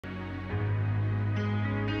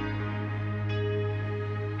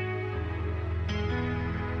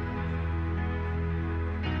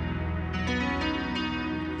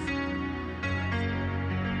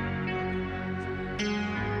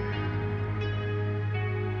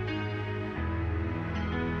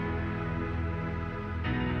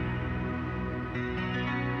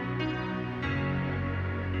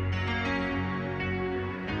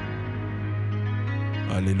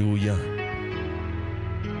Hallelujah.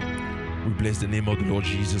 We bless the name of the Lord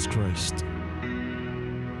Jesus Christ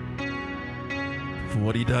for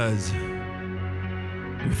what he does.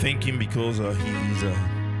 We thank him because he is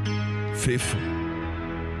faithful.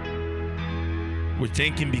 We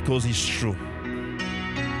thank him because he's true.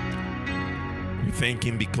 We thank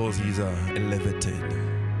him because he's elevated.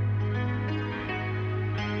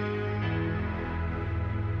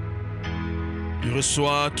 Il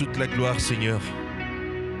reçoit toute la gloire, Seigneur.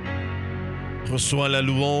 Reçois la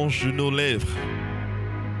louange de nos lèvres.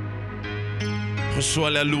 Reçois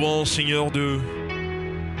la louange, Seigneur, de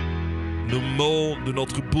nos mots, de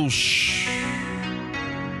notre bouche.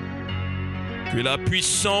 Que la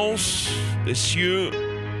puissance des cieux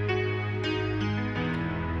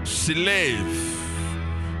s'élève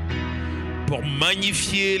pour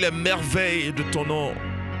magnifier la merveille de ton nom.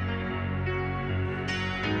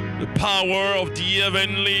 The power of the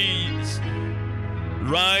heavenlies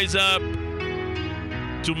rise up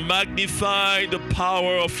to magnify the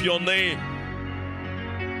power of your name,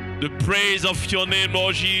 the praise of your name,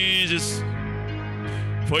 Lord Jesus.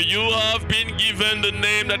 For you have been given the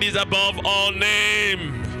name that is above all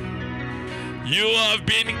name. You have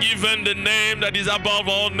been given the name that is above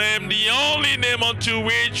all name, the only name unto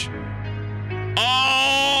which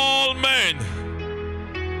all men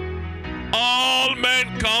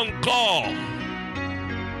can call.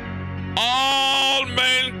 All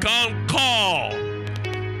men can call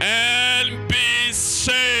and be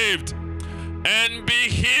saved and be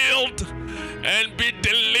healed and be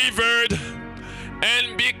delivered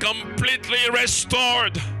and be completely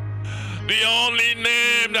restored. The only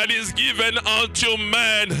name that is given unto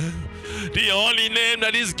man, the only name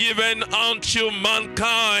that is given unto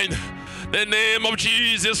mankind, the name of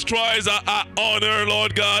Jesus Christ. I honor,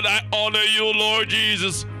 Lord God. I honor you, Lord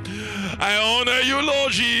Jesus. I honor you,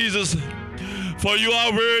 Lord Jesus. For you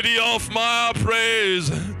are worthy of my praise.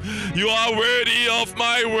 You are worthy of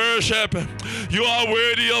my worship. You are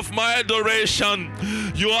worthy of my adoration.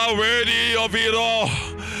 You are worthy of it all.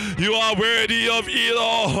 You are worthy of it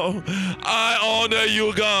all. I honor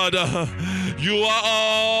you, God. You are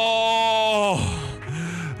all.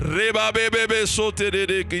 Reba bebe sote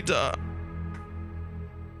de kita.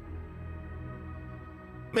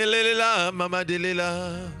 Melela mama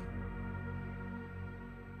delela.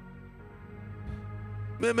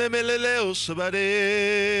 Memelele osabade.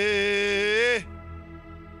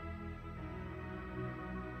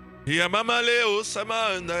 Ya mama le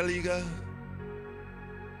osamanda liga.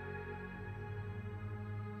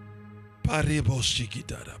 Parebo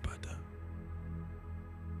shikitara bada.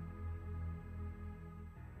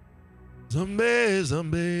 Zambe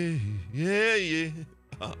zambe. Yeah yeah.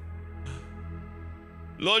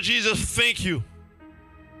 Lord Jesus, thank you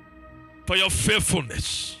for your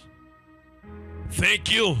faithfulness.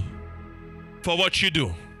 Thank you for what you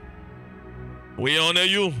do. We honor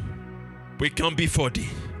you. We come before thee.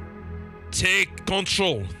 Take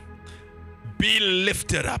control. Be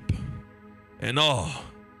lifted up. And all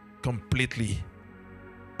completely,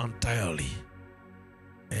 entirely,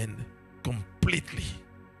 and completely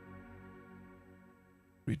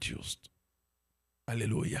reduced.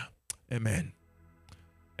 Hallelujah. Amen.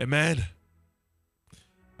 Amen.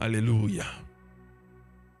 Hallelujah.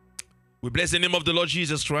 We bless the name of the Lord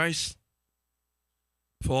Jesus Christ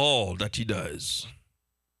for all that he does.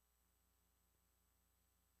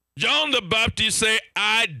 John the Baptist said,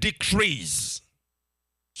 I decrease,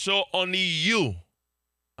 so only you.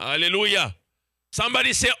 Hallelujah.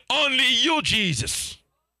 Somebody say, only you, Jesus.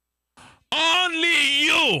 Only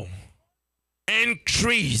you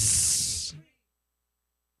increase.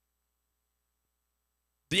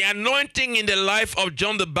 The anointing in the life of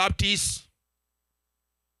John the Baptist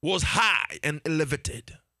was high and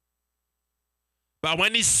elevated. But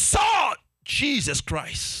when he saw Jesus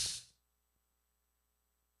Christ,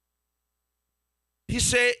 he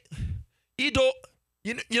said, you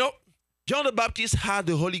know, John the Baptist had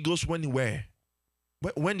the Holy Ghost when he where?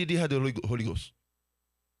 When did he have the Holy Ghost?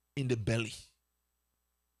 In the belly.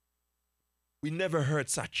 We never heard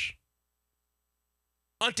such.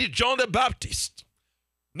 Until John the Baptist,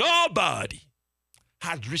 nobody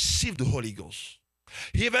had received the Holy Ghost.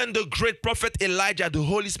 Even the great prophet Elijah, the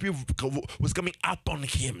Holy Spirit was coming upon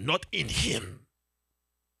him, not in him.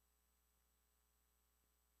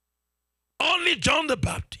 Only John the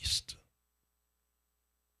Baptist.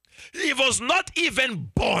 He was not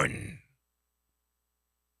even born.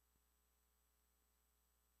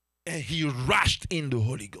 And he rushed in the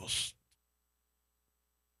Holy Ghost.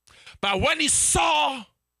 But when he saw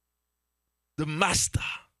the master,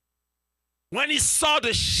 when he saw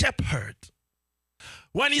the shepherd,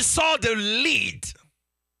 when he saw the lead,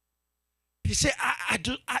 He said, I'm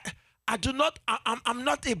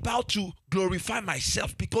not about to glorify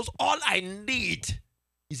myself because all I need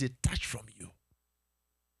is a touch from you.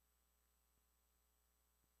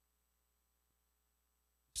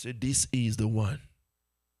 So this is the one,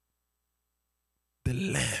 the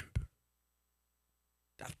Lamb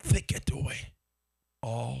that taketh away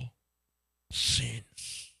all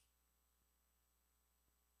sins.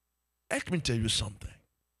 Let me tell you something.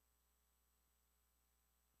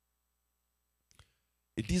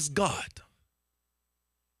 It is God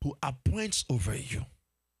who appoints over you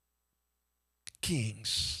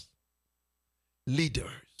kings,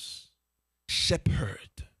 leaders,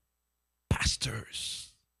 shepherds,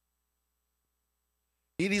 pastors.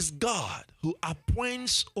 It is God who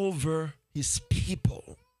appoints over his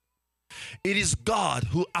people. It is God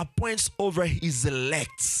who appoints over his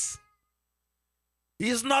elects. He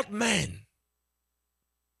is not man.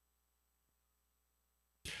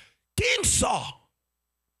 King Saul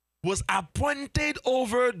was appointed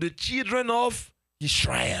over the children of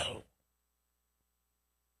Israel.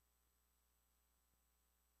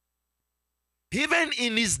 Even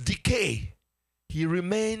in his decay, he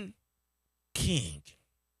remained king.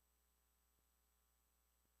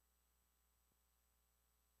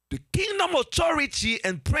 The kingdom authority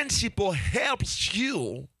and principle helps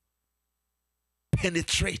you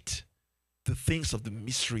penetrate the things of the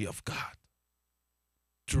mystery of God,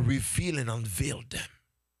 to reveal and unveil them.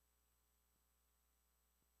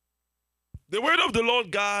 The word of the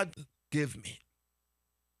Lord God gave me.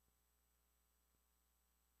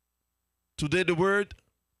 Today the word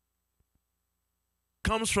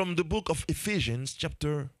comes from the book of Ephesians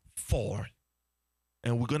chapter 4.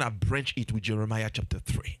 And we're going to branch it with Jeremiah chapter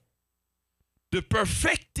 3. The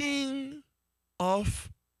perfecting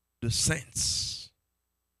of the saints.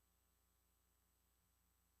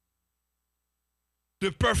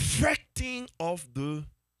 The perfecting of the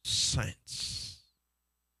saints.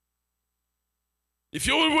 If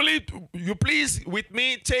you please with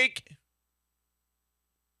me, take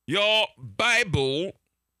your Bible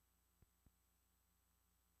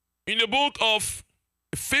in the book of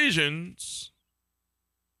Ephesians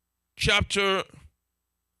chapter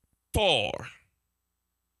 4.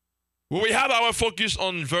 We have our focus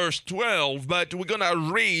on verse 12, but we're going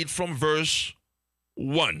to read from verse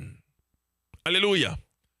 1. Hallelujah.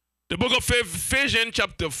 The book of Ephesians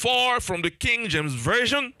chapter 4 from the King James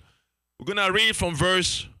Version. We're going to read from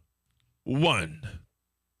verse 1.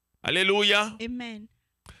 Hallelujah. Amen.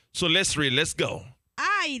 So let's read. Let's go.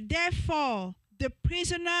 I, therefore, the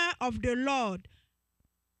prisoner of the Lord,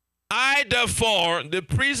 I, therefore, the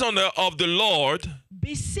prisoner of the Lord,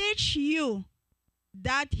 beseech you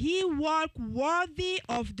that ye walk worthy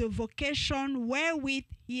of the vocation wherewith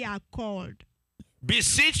ye are called.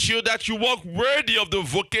 Beseech you that you walk worthy of the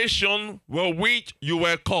vocation wherewith you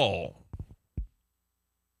were called.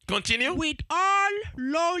 Continue. With all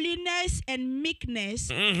lowliness and meekness,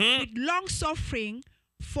 with long suffering,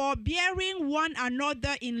 forbearing one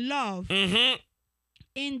another in love,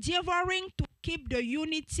 endeavoring to keep the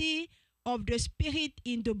unity of the Spirit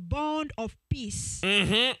in the bond of peace.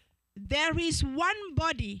 There is one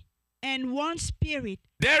body and one Spirit.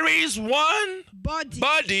 There is one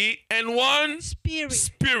body and one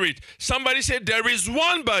spirit. Somebody said there is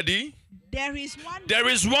one body. There is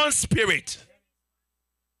one spirit.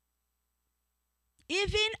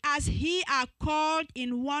 Even as ye are called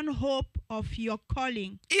in one hope of your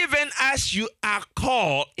calling. Even as you are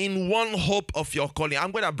called in one hope of your calling.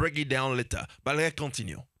 I'm going to break it down later, but let's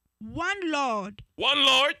continue. One Lord. One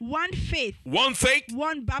Lord. One faith. One faith.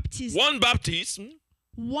 One baptism. One baptism.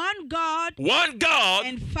 One God. One God.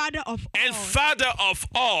 And Father of all. And Father of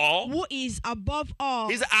all. Who is above all.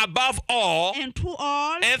 Is above all. And through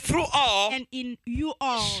all. And through all. And in you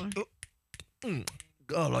all.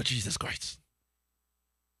 God, Lord Jesus Christ.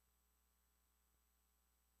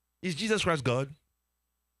 Is Jesus Christ God?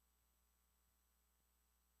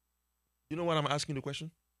 You know what I'm asking the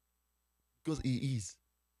question? Because he is.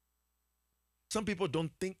 Some people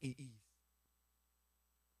don't think he is.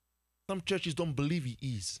 Some churches don't believe he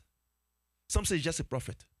is. Some say he's just a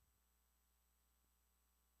prophet.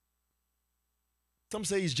 Some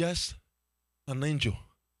say he's just an angel.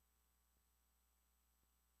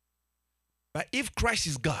 But if Christ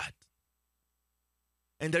is God,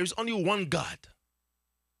 and there is only one God,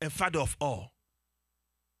 and Father of all,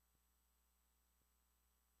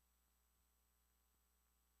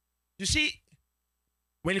 you see,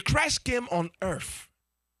 when Christ came on earth,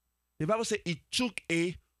 the Bible says he took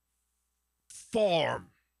a form.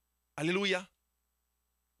 Hallelujah.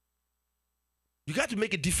 You got to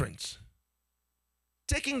make a difference.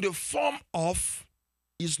 Taking the form of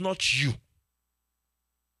is not you.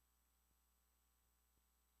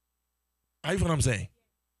 Are you what I'm saying?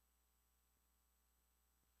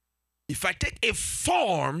 If I take a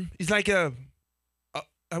form, it's like I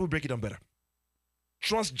will break it down better.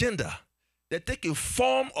 Transgender, they take a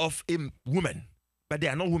form of a woman, but they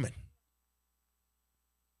are not women.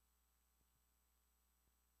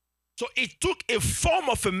 So it took a form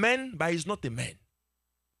of a man, but he's not a man.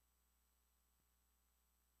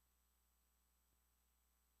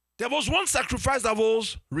 There was one sacrifice that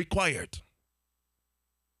was required.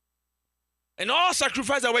 And all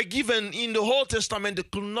sacrifices that were given in the Old Testament, they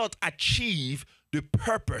could not achieve the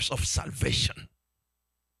purpose of salvation.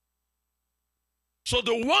 So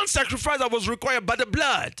the one sacrifice that was required by the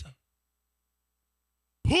blood,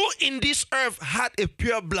 who in this earth had a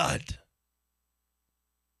pure blood?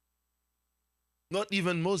 Not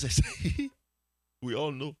even Moses. We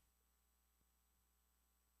all know.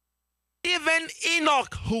 Even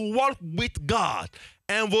Enoch, who walked with God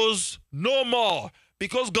and was no more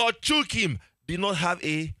because God took him, did not have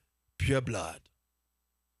a pure blood.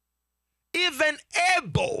 Even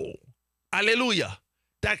Abel, hallelujah,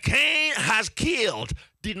 that Cain has killed,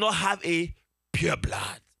 did not have a pure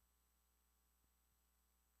blood.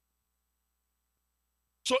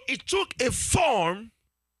 So it took a form,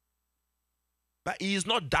 but he is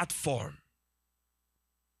not that form.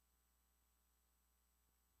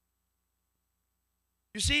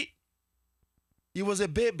 You see, he was a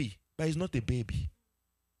baby, but he's not a baby.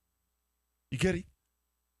 You get it?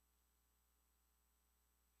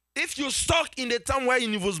 If you're stuck in the time where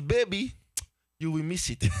he was baby, you will miss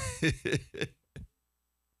it.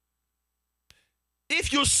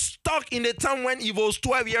 If you're stuck in the time when he was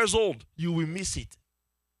 12 years old, you will miss it.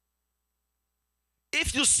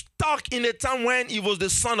 If you're stuck in the time when he was the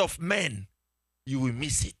Son of Man, you will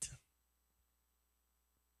miss it.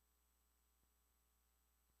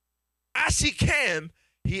 As he came,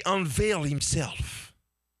 he unveiled himself.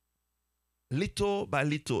 Little by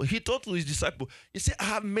little. He told to his disciples, he said, I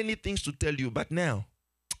have many things to tell you, but now,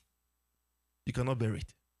 you cannot bear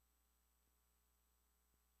it.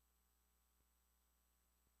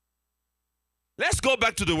 Let's go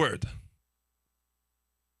back to the word.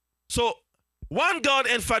 So, one God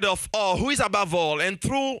and Father of all, who is above all, and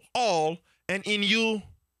through all, and in you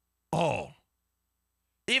all.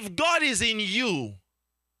 If God is in you,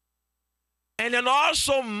 and then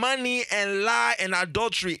also money and lie and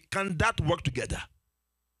adultery, can that work together?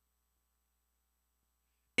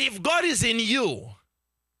 If God is in you,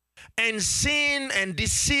 and sin and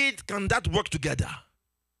deceit, can that work together?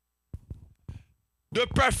 The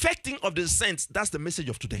perfecting of the saints, that's the message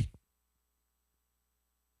of today.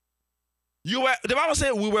 The Bible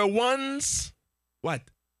says we were once, what?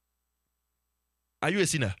 Are you a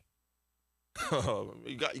sinner?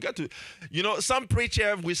 you got to, some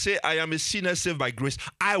preacher will say, I am a sinner saved by grace.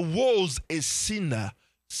 I was a sinner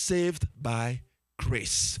saved by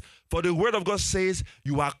grace. For the word of God says,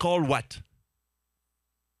 you are called what?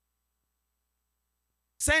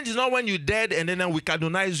 Saint is not when you're dead and then we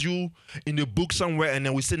canonize you in the book somewhere and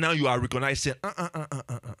then we say now you are recognized.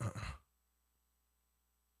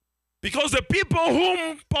 Because the people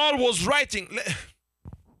whom Paul was writing,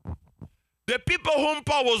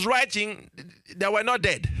 they were not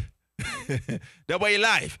dead. They were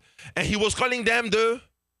alive. And he was calling them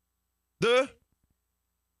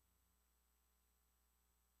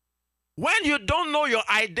when you don't know your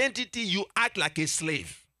identity, you act like a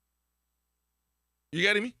slave. You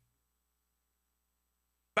getting me?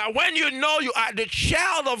 But when you know you are the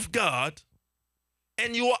child of God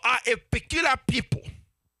and you are a peculiar people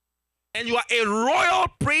and you are a royal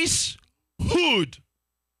priesthood,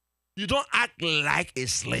 you don't act like a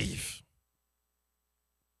slave.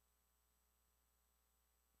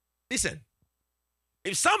 Listen,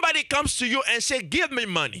 if somebody comes to you and say, give me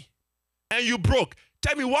money, and you broke,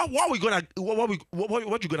 tell me what you gonna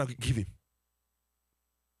give him?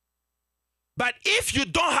 But if you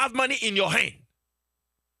don't have money in your hand,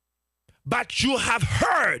 but you have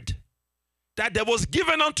heard that there was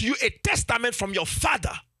given unto you a testament from your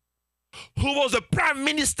father, who was the Prime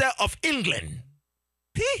Minister of England,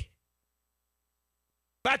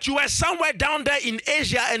 but you were somewhere down there in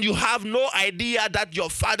Asia and you have no idea that your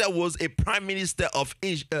father was a Prime Minister of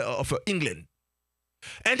England.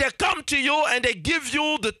 And they come to you and they give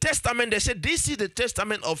you the testament. They say, this is the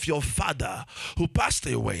testament of your father who passed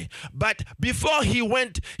away. But before he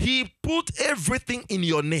went, he put everything in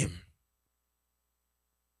your name.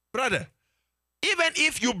 Brother, even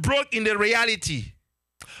if you broke in the reality,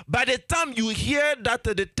 by the time you hear that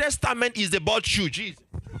the testament is about you, Jesus.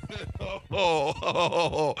 Are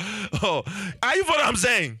you what I'm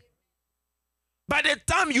saying? By the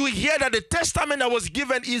time you hear that the testament that was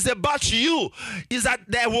given is about you, is that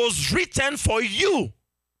there was written for you,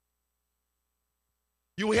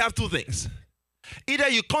 you will have two things. Either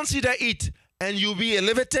you consider it and you'll be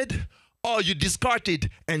elevated, or you discard it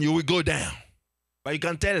and you will go down. But you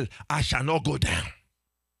can tell, I shall not go down.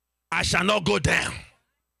 I shall not go down.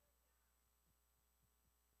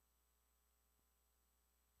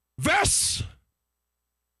 Verse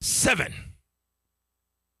 7.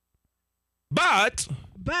 But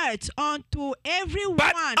unto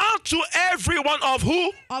everyone of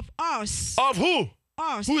who? of us. Of who?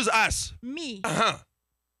 Us. Who is us? Me.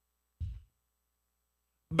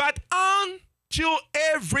 But unto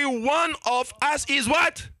every one of us is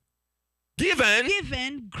what?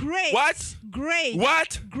 Given grace. What? Grace.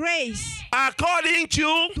 What? Grace. According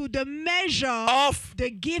to the measure of the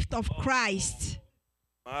gift of Christ.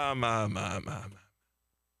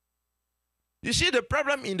 You see, the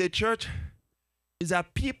problem in the church is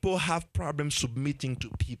that people have problems submitting to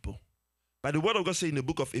people. But the word of God says in the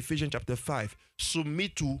book of Ephesians chapter 5,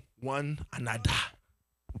 submit to one another.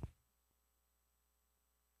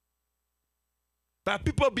 But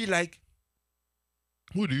people be like,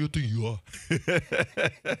 who do you think you are? You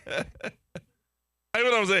know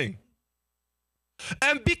what I'm saying?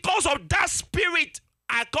 And because of that spirit,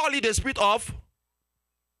 I call it the spirit of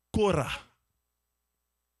Korah.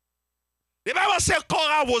 The Bible said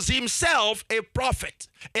Korah was himself a prophet,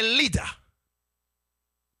 a leader.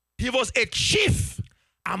 He was a chief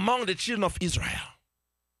among the children of Israel.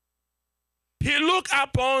 He looked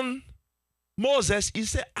upon Moses. He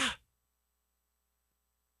said,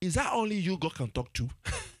 is that only you God can talk to?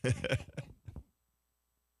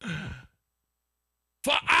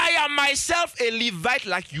 For I am myself a Levite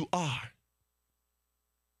like you are.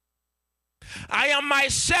 I am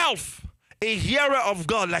myself a hearer of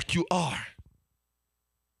God like you are.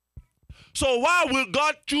 So why will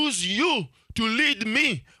God choose you to lead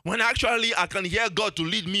me when actually I can hear God to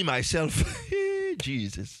lead me myself?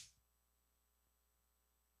 Jesus.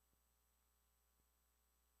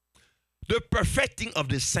 The perfecting of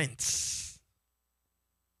the saints.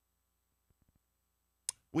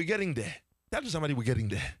 We're getting there. Tell somebody we're getting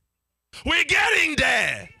there. We're getting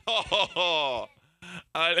there. Oh,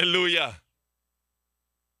 hallelujah.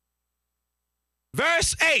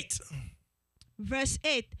 Verse 8. Verse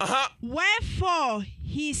 8. Wherefore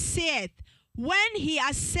he said, when he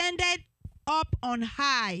ascended up on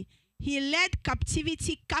high, he led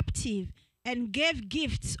captivity captive and gave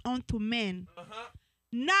gifts unto men.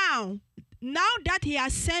 Now that he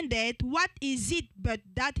ascended, what is it but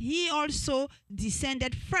that he also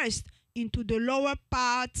descended first into the lower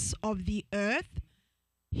parts of the earth?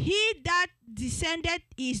 He that descended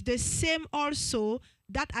is the same also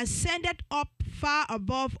that ascended up far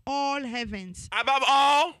above all heavens. Above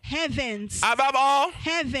all? Heavens. Above all?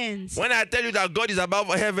 Heavens. When I tell you that God is above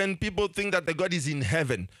heaven, people think that the God is in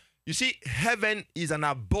heaven. You see, heaven is an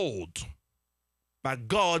abode, but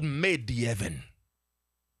God made the heaven.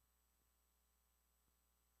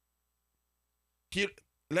 Here,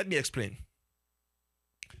 let me explain.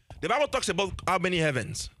 The Bible talks about how many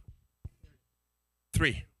heavens?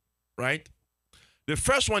 3, right? The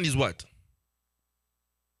first one is what?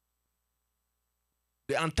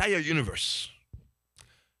 The entire universe.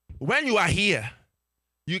 When you are here,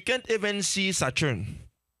 you can't even see Saturn,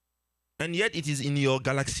 and yet it is in your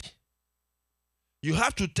galaxy. You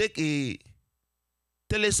have to take a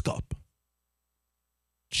telescope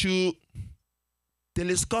to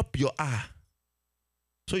telescope your eye.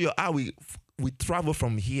 So your eye will travel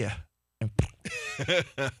from here and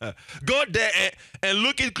go there and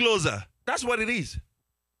look it closer. That's what it is.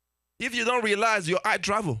 If you don't realize, your eye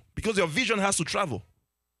travel because your vision has to travel.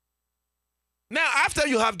 Now, after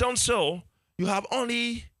you have done so, you have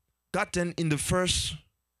only gotten in the first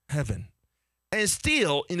heaven. And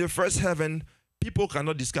still, in the first heaven, people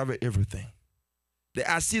cannot discover everything. They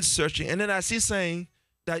are still searching, and then I see saying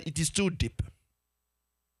that it is too deep.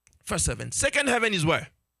 First heaven. Second heaven is where?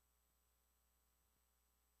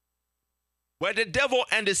 Where the devil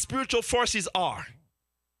and the spiritual forces are.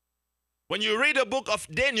 When you read the book of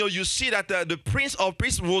Daniel, you see that the prince of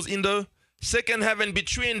priests was in the second heaven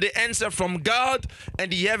between the answer from God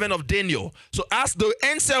and the heaven of Daniel. So as the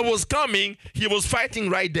answer was coming, he was fighting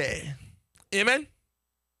right there. Amen?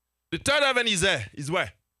 The third heaven is there. Is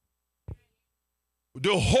where?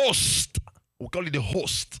 The host. We call it the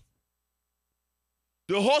host.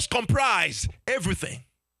 The host comprise everything.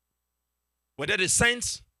 Whether the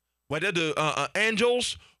saints, whether the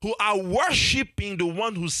angels who are worshiping the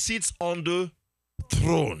one who sits on the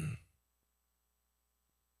throne.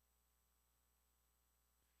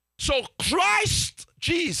 So Christ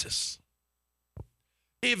Jesus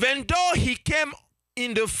even though he came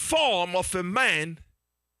in the form of a man,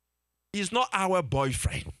 he's not our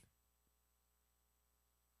boyfriend.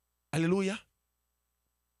 Hallelujah.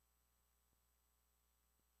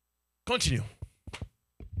 Continue.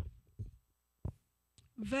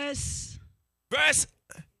 Verse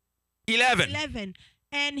 11.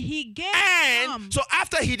 And he gave And so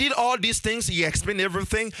after he did all these things, he explained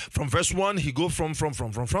everything. From verse 1, he go from.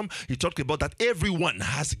 He talked about that everyone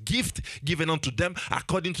has gift given unto them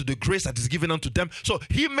according to the grace that is given unto them. So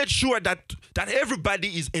he made sure that everybody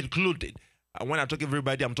is included. And when I talk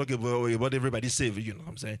everybody, I'm talking about everybody saved, you know what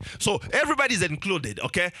I'm saying? So everybody is included,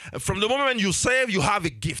 okay? From the moment you save, you have a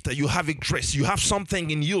gift, you have a grace, you have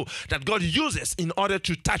something in you that God uses in order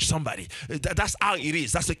to touch somebody. That's how it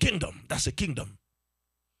is. That's a kingdom. That's a kingdom.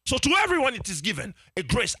 So to everyone it is given a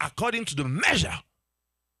grace according to the measure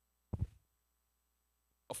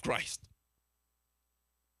of Christ.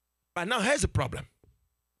 But now here's the problem.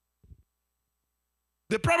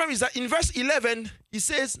 The problem is that in verse 11, he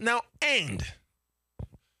says, now end.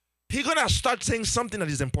 He's going to start saying something that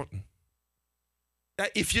is important.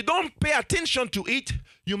 That if you don't pay attention to it,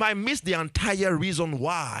 you might miss the entire reason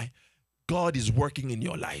why God is working in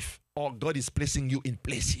your life or God is placing you in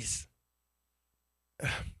places.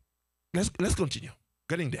 Let's continue.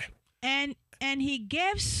 Getting there. And he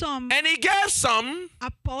gave some. And he gave some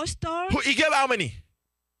apostles. He gave how many?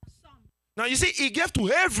 Some. Now you see, he gave to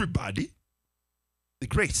everybody the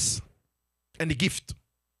grace and the gift.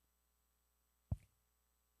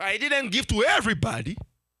 I didn't give to everybody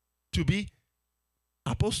to be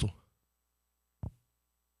apostle.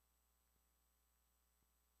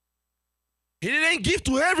 He didn't give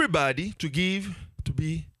to everybody to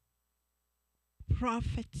be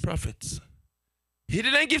prophets. He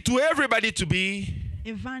didn't give to everybody to be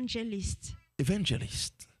evangelist.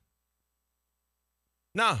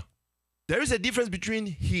 Now, there is a difference between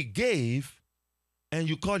he gave and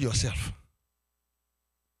you call yourself.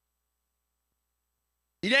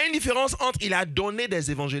 Il y a une différence entre il a donné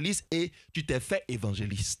des évangélistes et tu t'es fait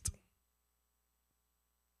évangéliste.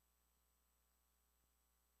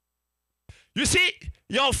 You see,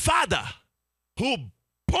 your father who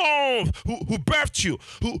birthed you,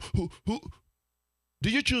 who do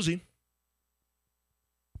you choose him?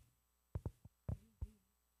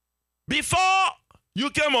 Before you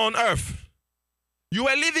came on earth, you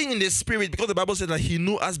were living in the spirit because the Bible said that he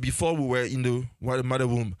knew us before we were in the mother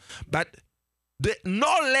womb. But the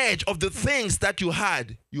knowledge of the things that you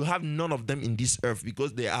have none of them in this earth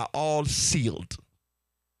because they are all sealed.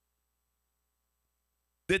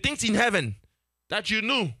 The things in heaven that you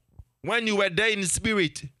knew when you were there in the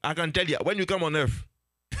spirit, I can tell you, when you come on earth,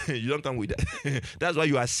 you don't come with that. That's why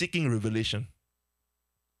you are seeking revelation.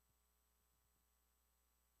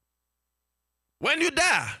 When you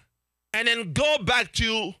die and then go back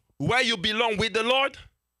to where you belong with the Lord,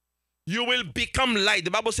 you will become light.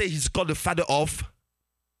 The Bible says he's called the father of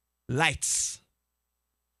lights.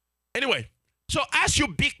 Anyway, so as you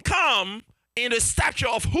become in the stature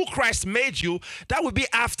of who Christ made you, that will be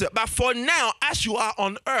after. But for now, as you are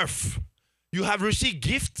on earth, you have received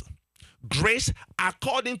gift, grace,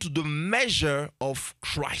 according to the measure of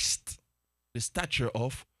Christ. The stature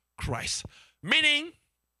of Christ. Meaning,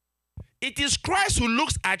 it is Christ who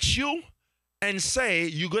looks at you and say,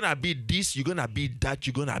 you're going to be this, you're going to be that,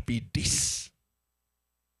 you're going to be this.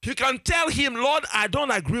 You can tell him, Lord, I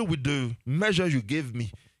don't agree with the measure you gave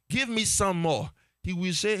me. Give me some more. He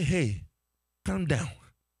will say, hey, calm down.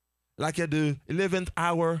 Like at the 11th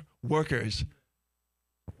hour workers.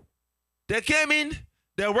 They came in,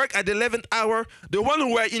 they work at the 11th hour. The one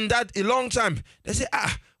who were in that a long time, they say,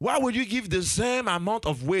 why would you give the same amount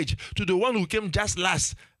of wage to the one who came just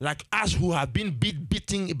last, like us who have been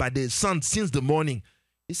beating by the sun since the morning?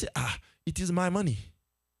 He said, it is my money.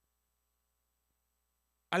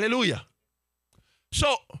 Hallelujah.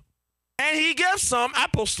 So, and he gave some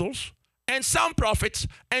apostles, and some prophets,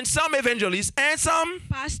 and some evangelists, and some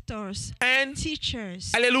pastors, and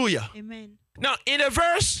teachers. Hallelujah. Amen. Now, in the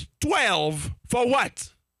verse 12, for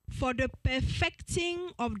what? For the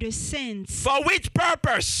perfecting of the saints. For which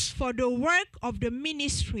purpose? For the work of the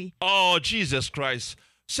ministry. Oh, Jesus Christ.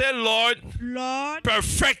 Say, Lord,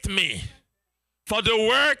 perfect me for the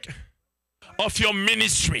work of your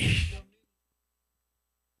ministry.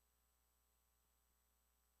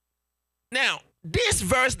 Now, this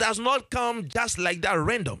verse does not come just like that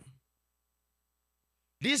random.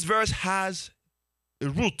 This verse has a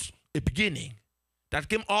root, a beginning, that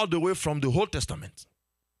came all the way from the Old Testament.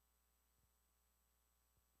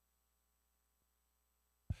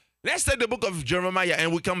 Let's take the book of Jeremiah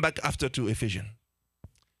and we come back after to Ephesians.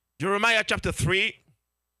 Jeremiah chapter 3.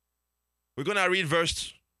 We're going to read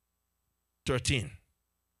verse 13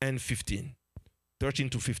 and 15. 13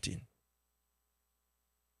 to 15.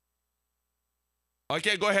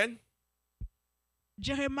 Okay, go ahead.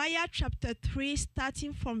 Jeremiah chapter 3,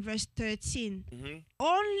 starting from verse 13.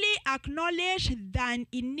 Only acknowledge thine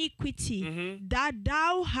iniquity, that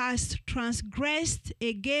thou hast transgressed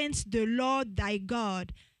against the Lord thy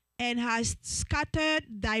God, and hast scattered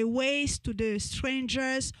thy ways to the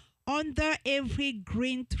strangers under every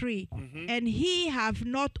green tree, and he have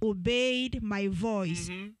not obeyed my voice,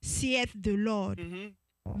 saith the Lord.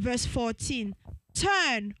 Verse 14.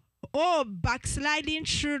 Turn, O backsliding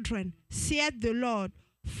children, saith the Lord,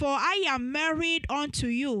 for I am married unto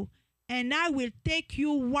you, and I will take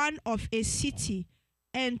you one of a city,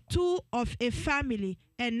 and two of a family,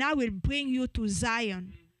 and I will bring you to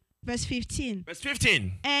Zion. Verse 15. Verse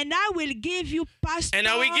 15. And I will give you pastors. And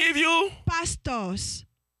I will give you pastors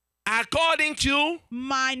according to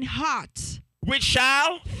mine heart, which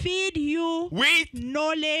shall feed you with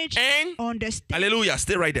knowledge and understanding. Hallelujah.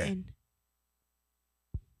 Stay right there.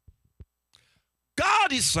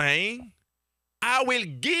 God is saying, I will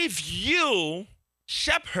give you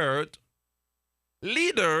shepherd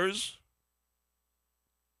leaders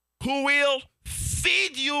who will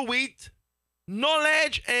feed you with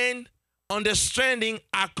knowledge and understanding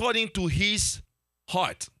according to his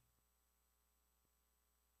heart.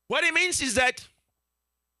 What it means is that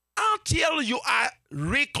until you are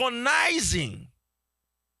recognizing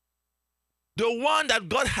the one that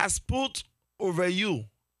God has put over you,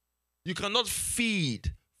 you cannot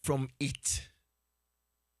feed from it.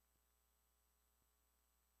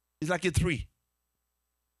 It's like a tree.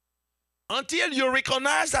 Until you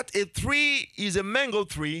recognize that a tree is a mango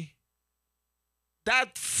tree,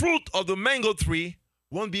 that fruit of the mango tree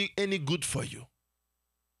won't be any good for you.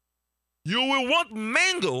 You will want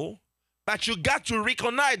mango, but you got to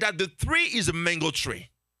recognize that the tree is a mango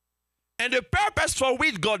tree. And the purpose for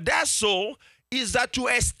which God does so is that to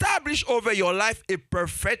establish over your life a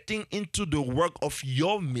perfecting into the work of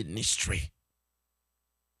your ministry.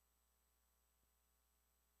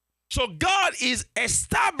 So God is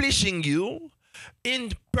establishing you,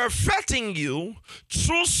 in perfecting you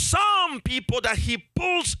through some people that he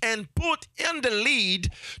pulls and put in the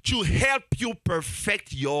lead to help you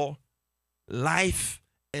perfect your life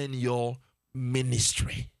and your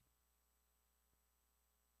ministry.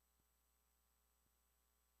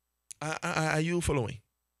 Are you following?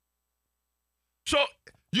 So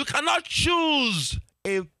you cannot choose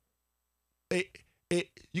you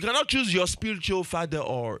cannot choose your spiritual father,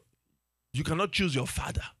 or you cannot choose your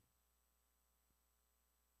father.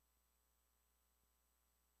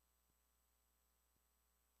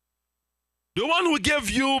 The one who gave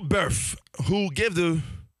you birth, who gave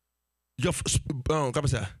your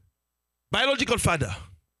biological father,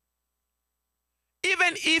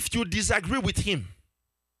 even if you disagree with him,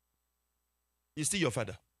 he's still your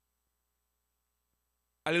father.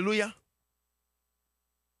 Hallelujah.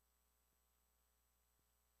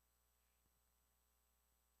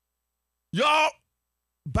 Your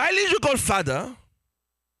biological father,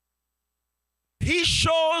 he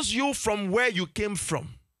shows you from where you came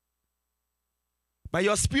from. But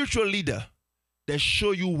your spiritual leader, they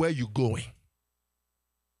show you where you're going.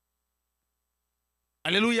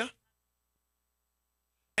 Hallelujah.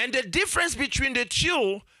 And the difference between the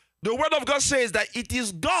two, the word of God says that it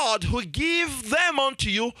is God who gives them unto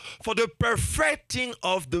you for the perfecting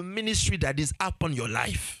of the ministry that is upon your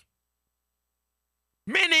life.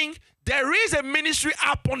 Meaning, there is a ministry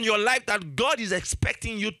upon your life that God is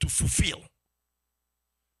expecting you to fulfill.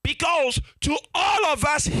 Because to all of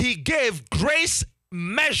us, he gave grace,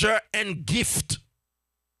 measure, and gift.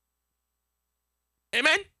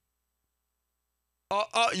 Amen?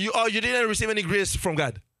 Or you didn't receive any grace from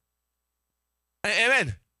God?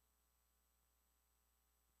 Amen?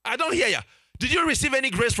 I don't hear you. Did you receive any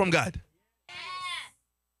grace from God?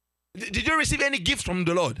 Yes. Did you receive any gift from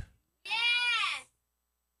the Lord? Yes.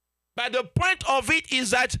 But the point of it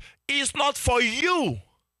is that it's not for you.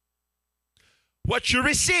 What you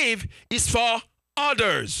receive is for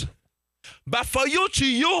others. But for you to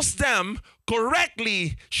use them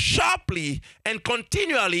correctly, sharply, and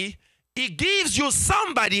continually, it gives you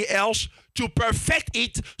somebody else to perfect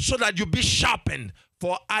it so that you be sharpened.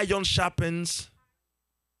 For iron sharpens.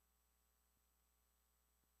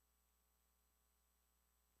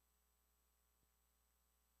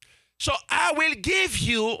 So I will give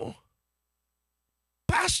you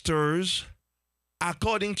pastors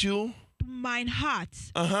according to mine heart,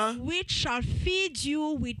 which shall feed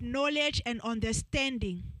you with knowledge and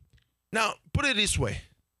understanding. Now, put it this way.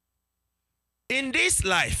 In this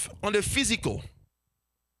life, on the physical,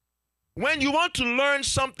 When you want to learn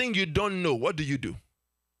something you don't know, what do you do?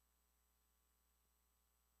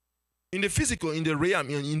 In the physical, in the realm,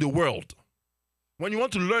 in the world, when you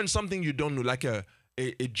want to learn something you don't know, like a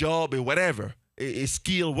job, a whatever, a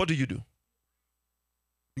skill, what do? You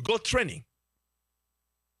go training.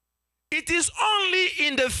 It is only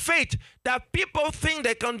in the faith that people think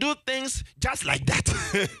they can do things just like that.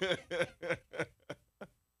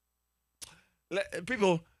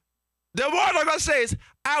 People, the word of God says,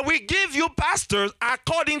 I will give you pastors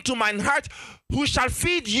according to mine heart, who shall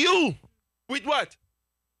feed you with what?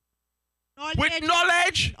 With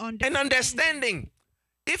knowledge and understanding.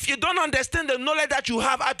 If you don't understand the knowledge that you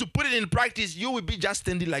have, how to put it in practice, you will be just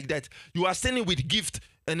standing like that. You are standing with gift,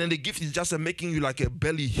 and then the gift is just making you like a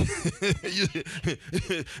belly. you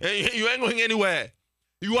ain't going anywhere.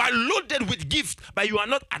 You are loaded with gift, but you are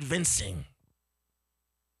not advancing.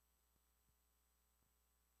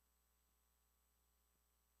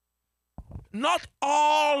 Not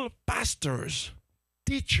all pastors,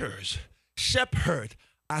 teachers, shepherds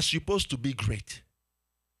are supposed to be great.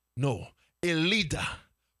 No, a leader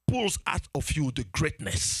pulls out of you the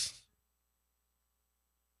greatness.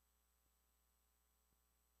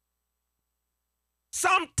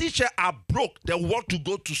 Some teachers are broke. They want to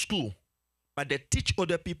go to school, but they teach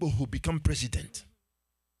other people who become president.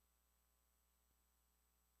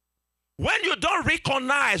 When you don't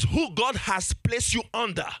recognize who God has placed you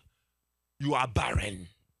under, you are barren.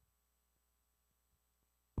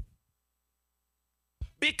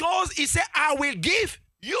 Because he said, I will give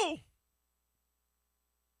you.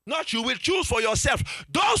 Not you will choose for yourself.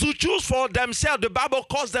 Those who choose for themselves, the Bible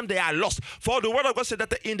calls them, they are lost. For the word of God said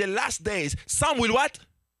that in the last days, some will what?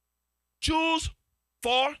 Choose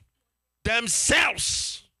for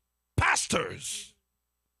themselves. Pastors,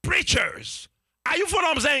 preachers. Are you following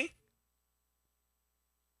what I'm saying?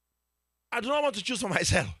 I do not want to choose for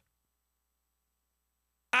myself.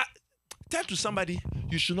 Tell to somebody,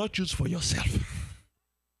 you should not choose for yourself.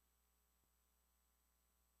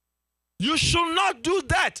 You should not do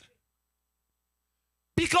that.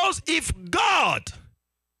 Because if God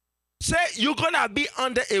say you're going to be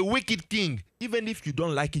under a wicked king, even if you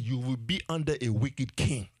don't like it, you will be under a wicked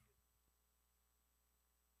king.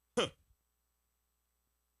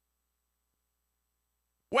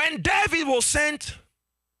 When David was sent,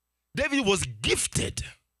 David was gifted.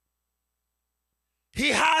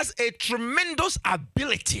 He has a tremendous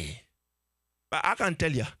ability. But I can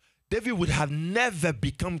tell you, David would have never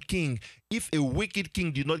become king if a wicked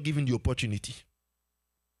king did not give him the opportunity.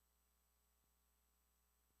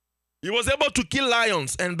 He was able to kill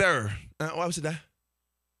lions and bear. What was it?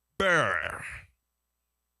 Bear.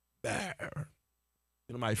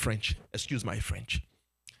 You know my French. Excuse my French.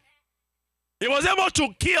 He was able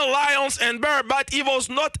to kill lions and bear, but he was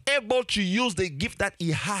not able to use the gift that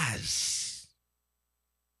he has.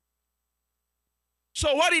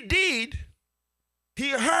 So what he did,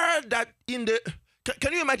 he heard that in the,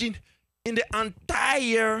 can you imagine, in the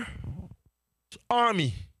entire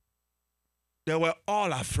army, they were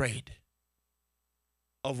all afraid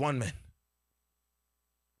of one man,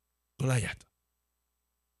 Goliath.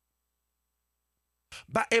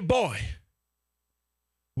 But a boy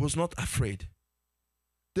was not afraid.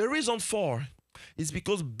 The reason for is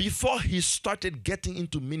because before he started getting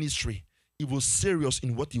into ministry, he was serious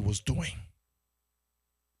in what he was doing.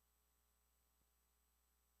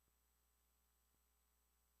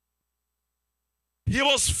 He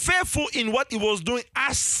was faithful in what he was doing,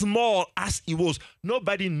 as small as he was.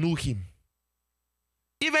 Nobody knew him.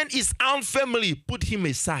 Even his own family put him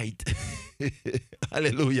aside.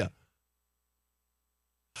 Hallelujah.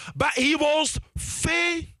 But he was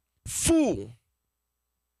faithful.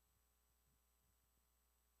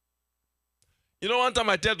 You know, one time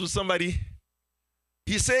I told to somebody,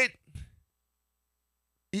 he said,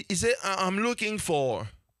 I'm looking for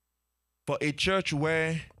a church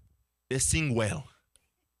where they sing well.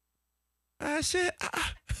 I said,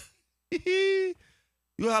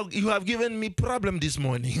 you have given me problem this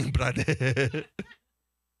morning, brother.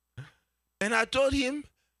 And I told him,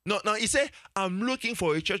 no, he said, I'm looking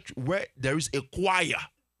for a church where there is a choir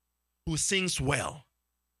who sings well.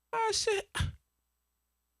 I said,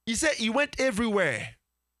 he said he went everywhere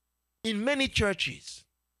in many churches,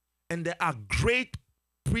 and there are great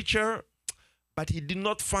preachers, but he did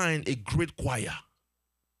not find a great choir.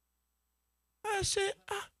 I said,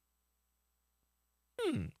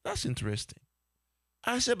 that's interesting.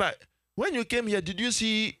 I said, but when you came here, did you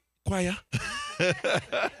see choir?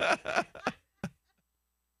 I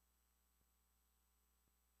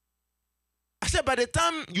said, by the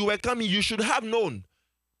time you were coming, you should have known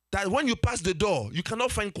that when you pass the door, you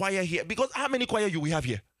cannot find choir here. Because how many choir you will have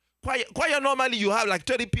here? Choir normally you have like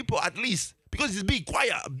 30 people at least because it's big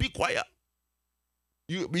choir, big choir.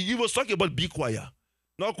 You was talking about big choir,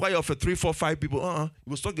 not choir of 3, 4, 5 people. He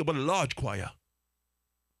was talking about a large choir.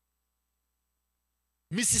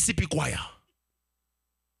 Mississippi choir,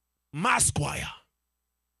 mass choir,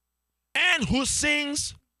 and who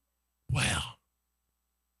sings well.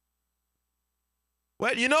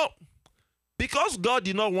 Well, you know, because God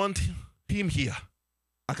did not want him here,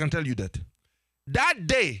 I can tell you that. That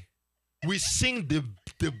day, we sing the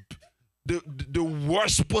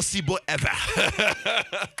worst possible ever.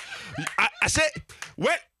 I say,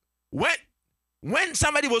 when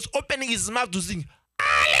somebody was opening his mouth to sing,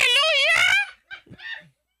 Hallelujah!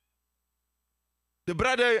 The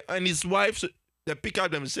brother and his wife, they pick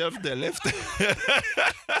out themselves, they left.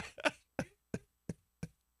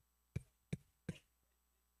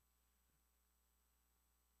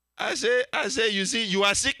 I say, you see, you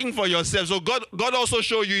are seeking for yourself. So God also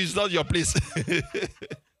show you it's not your place.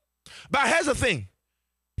 But here's the thing.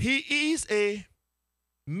 He is a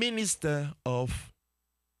minister of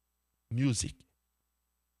music.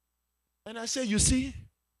 And I say, you see,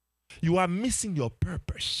 you are missing your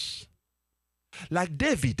purpose. Like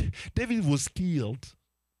David was killed.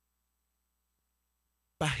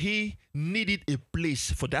 But he needed a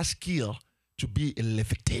place for that skill to be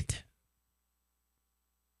elevated.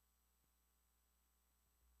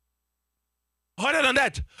 Other than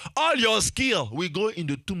that, all your skill will go in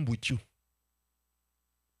the tomb with you.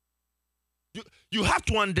 You have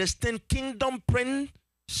to understand kingdom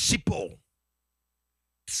principle.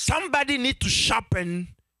 Somebody needs to sharpen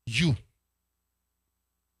you.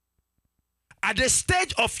 At the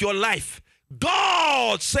stage of your life,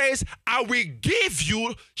 God says, I will give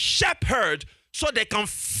you shepherd so they can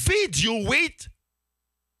feed you with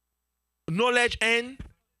knowledge and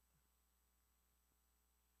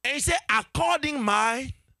he said, according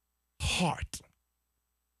my heart.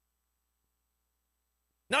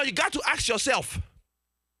 Now you got to ask yourself,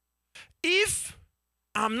 if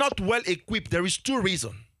I'm not well equipped, there is 2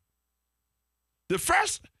 reasons. The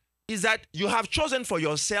first is that you have chosen for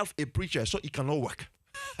yourself a preacher, so it cannot work.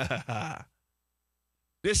 The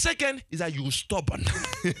second is that you're stubborn.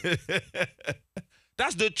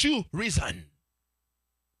 That's the 2 reasons.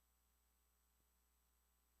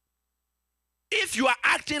 If you are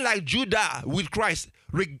acting like Judah with Christ,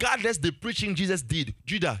 regardless the preaching Jesus did,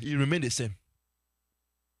 Judah, he remained the same.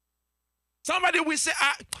 Somebody will say,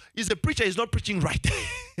 he's a preacher, he's not preaching right.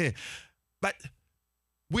 But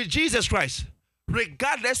with Jesus Christ,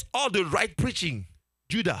 regardless all the right preaching,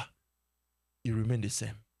 Judah, he remained the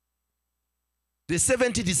same. The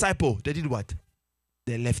 70 disciples, they did what?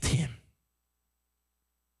 They left him.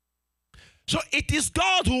 So it is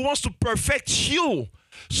God who wants to perfect you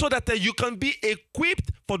so that you can be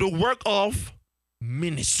equipped for the work of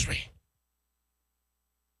ministry.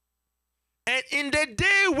 And in the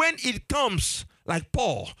day when it comes, like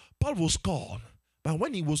Paul was called. But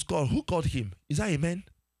when he was called, who called him? Is that amen?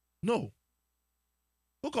 No.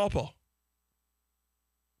 Who called Paul?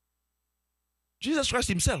 Jesus Christ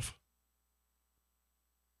himself.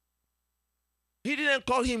 He didn't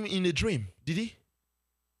call him in a dream, did he?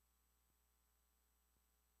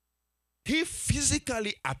 He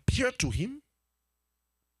physically appeared to him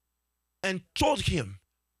and told him,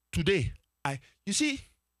 today, you see,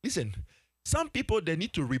 listen, some people, they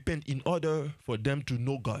need to repent in order for them to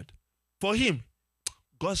know God. For him,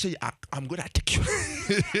 God said, I'm going to take you.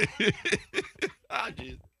 Are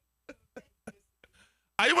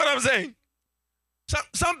you what I'm saying?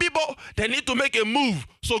 Some people, they need to make a move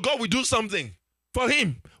so God will do something. For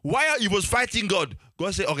him, while he was fighting God,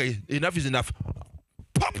 God said, okay, enough is enough.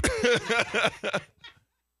 Pop.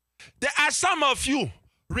 There are some of you,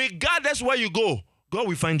 regardless where you go, God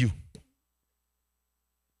will find you.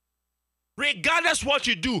 Regardless what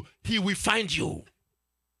you do, he will find you.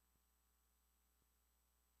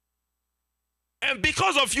 And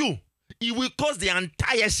because of you, he will cause the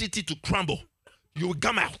entire city to crumble. You will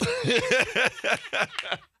come out. You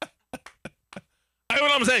know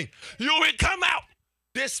what I'm saying? You will come out.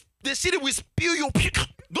 The city will spew you.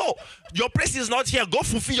 Go. Your place is not here. Go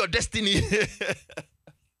fulfill your destiny.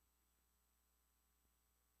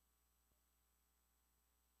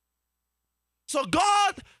 So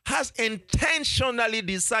God has intentionally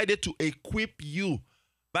decided to equip you.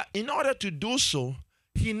 But in order to do so,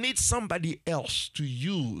 he needs somebody else to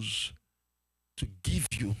use, to give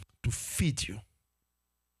you, to feed you.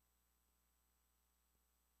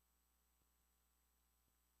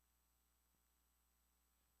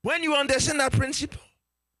 When you understand that principle,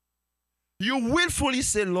 you willfully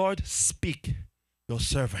say, Lord, speak, your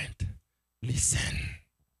servant, listen.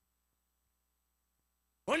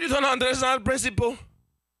 When you don't understand principle,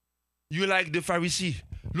 you like the Pharisee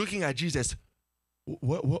looking at Jesus.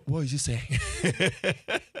 What is he saying?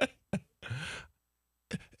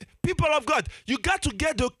 People of God, you got to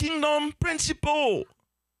get the kingdom principle.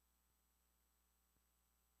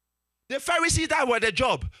 The Pharisees, that were their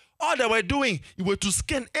job. All they were doing was to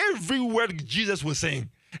scan every word Jesus was saying.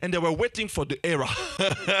 And they were waiting for the error.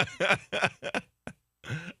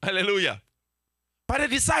 Hallelujah. But the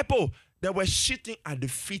disciple, they were sitting at the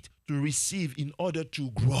feet to receive in order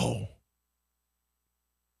to grow.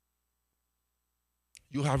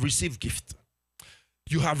 You have received gift.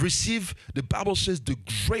 You have received, the Bible says, the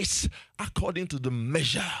grace according to the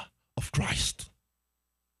measure of Christ.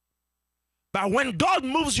 But when God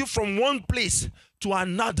moves you from one place to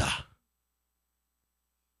another,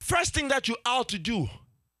 first thing that you ought to do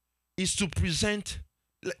is to present.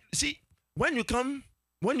 See, when you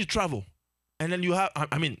travel, and then you have,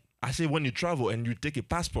 I say when you travel and you take a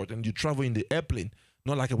passport and you travel in the airplane,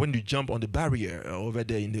 not like when you jump on the barrier over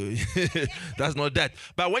there in the, that's not that.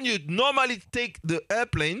 But when you normally take the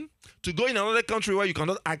airplane to go in another country where you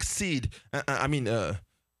cannot access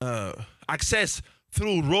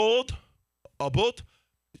through road or boat,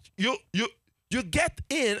 you get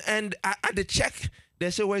in and at the check,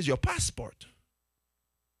 they say, where's your passport?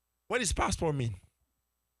 What does passport mean?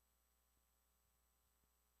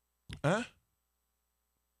 Huh?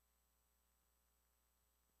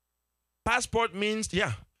 Passport means,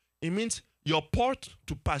 it means your port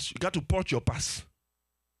to pass. You got to port your pass.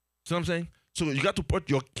 See what I'm saying? So you got to put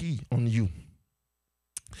your key on you.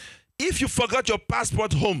 If you forgot your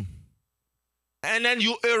passport home, and then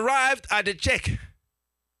you arrived at the check,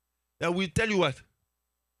 then we tell you what?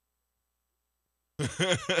 You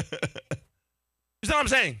see what I'm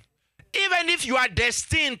saying? Even if you are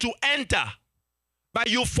destined to enter, but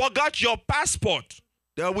you forgot your passport,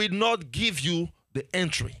 they will not give you the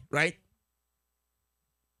entry, right?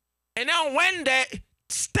 And now when they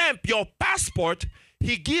stamp your passport,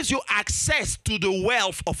 he gives you access to the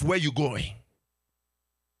wealth of where you're going.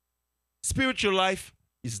 Spiritual life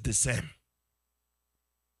is the same.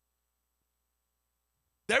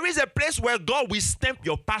 There is a place where God will stamp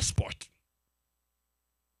your passport.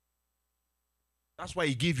 That's why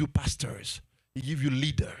he gives you pastors. He gives you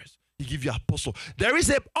leaders. He gives you apostles. There is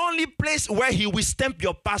a only place where he will stamp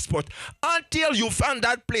your passport. Until you find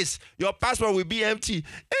that place, your passport will be empty.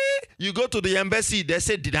 You go to the embassy, they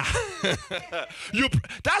say, Dida.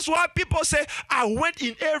 That's why people say, I went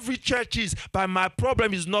in every churches, but my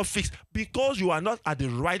problem is not fixed. Because you are not at the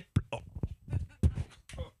right place.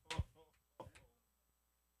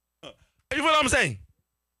 You know what I'm saying?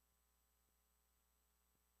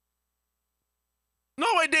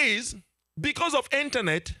 Nowadays, because of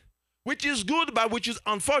internet, which is good but which is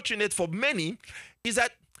unfortunate for many, is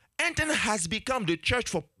that internet has become the church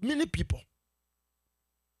for many people.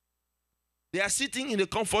 They are sitting in the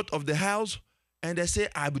comfort of the house and they say,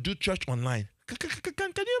 I will do church online. Can you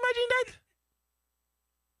imagine that?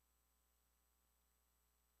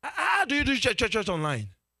 How do you do church online?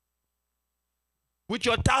 With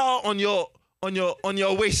your towel on your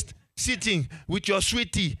waist, sitting with your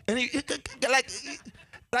sweetie, and like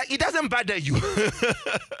it doesn't bother you.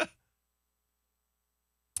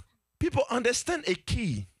 People understand a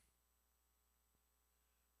key.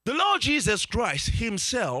 The Lord Jesus Christ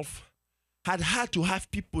himself had to have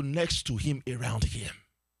people next to him, around him.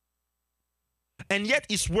 And yet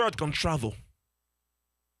his word can travel.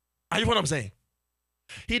 Are you what I'm saying?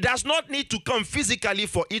 He does not need to come physically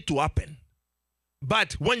for it to happen.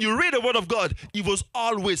 But when you read the word of God, he was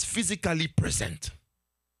always physically present.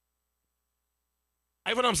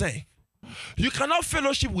 Are you what I'm saying? You cannot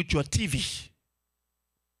fellowship with your TV.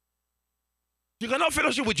 You cannot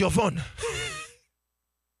fellowship with your phone.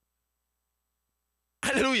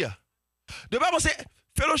 Hallelujah. The Bible says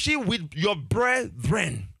fellowship with your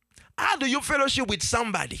brethren. How do you fellowship with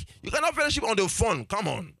somebody? You cannot fellowship on the phone. Come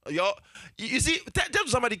on. You see, tell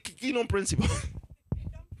somebody kingdom principle.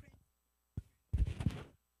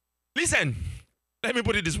 Listen, let me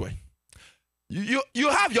put it this way. You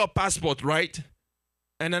have your passport, right?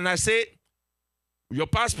 And then I say, your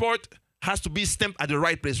passport has to be stamped at the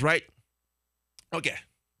right place, right? Okay.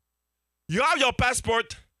 You have your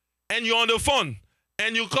passport and you're on the phone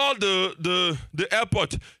and you call the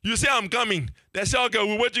airport. You say, I'm coming. They say, okay,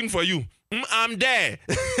 we're waiting for you. I'm there.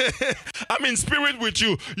 I'm in spirit with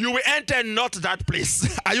you. You will enter not that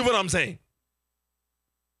place. Are you what I'm saying?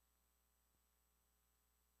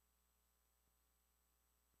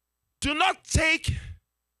 Do not take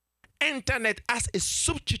internet as a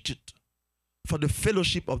substitute for the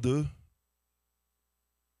fellowship of the.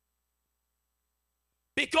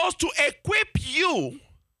 Because to equip you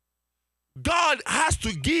God has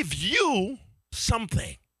to give you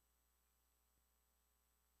something.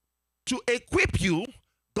 To equip you,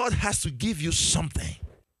 God has to give you something.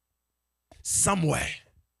 Somewhere.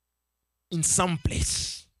 In some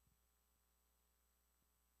place.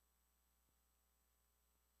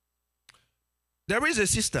 There is a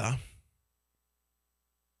sister.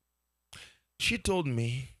 She told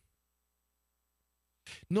me,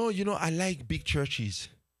 no, you know, I like big churches.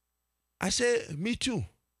 I said, me too.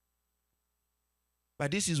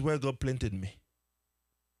 But this is where God planted me.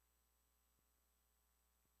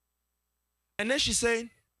 And then she said,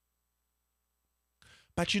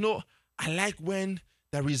 but you know, I like when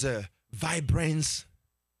there is a vibrance.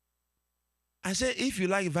 I said, if you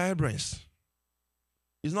like vibrance,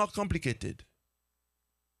 it's not complicated.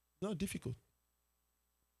 It's not difficult.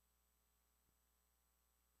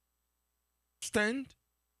 Stand,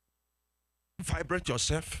 vibrate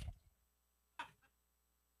yourself,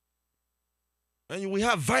 and you will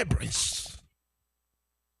have vibrance.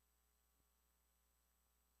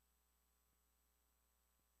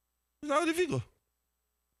 It's not difficult.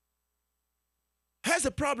 Here's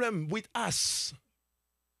the problem with us.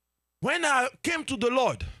 When I came to the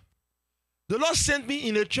Lord sent me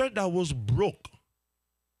in a church that was broke.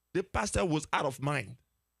 The pastor was out of mind.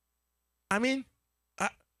 I mean, I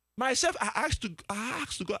asked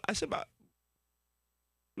to God, I said, but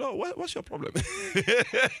Lord, what's your problem?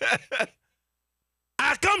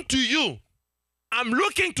 I come to you. I'm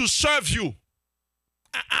looking to serve you.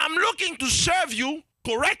 I'm looking to serve you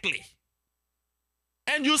correctly.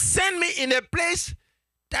 And you send me in a place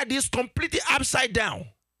that is completely upside down.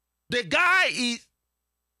 The guy is,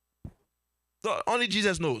 only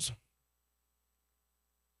Jesus knows.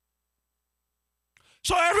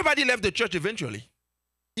 So everybody left the church eventually.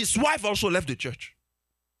 His wife also left the church.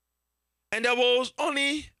 And there was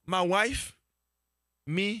only my wife,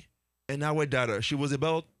 me, and our daughter. She was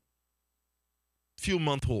about a few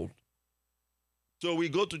months old. So we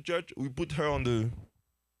go to church, we put her on the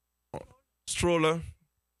stroller,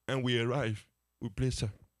 and we arrive. We place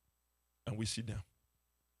her, and we sit down.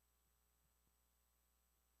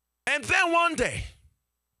 And then one day,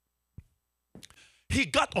 he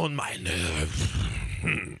got on my nerve.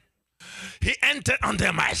 He entered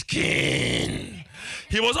under my skin.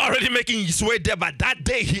 He was already making his way there, but that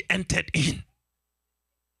day he entered in.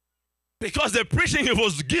 Because the preaching he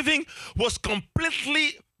was giving was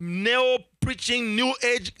completely neo-preaching, new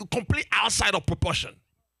age, completely outside of proportion.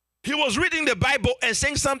 He was reading the Bible and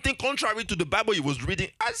saying something contrary to the Bible he was reading.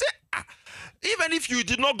 I said, even if you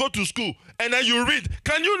did not go to school and then you read,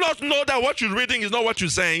 can you not know that what you're reading is not what you're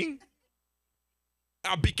saying?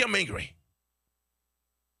 I became angry.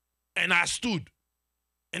 And I stood.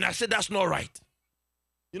 And I said, that's not right.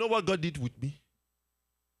 You know what God did with me?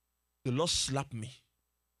 The Lord slapped me.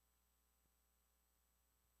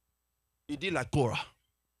 He did like Korah.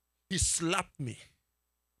 He slapped me.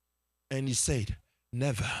 And he said,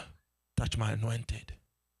 never touch my anointed.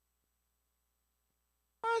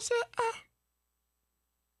 I said,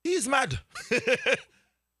 he's mad.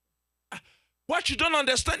 What you don't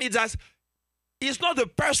understand is that it's not the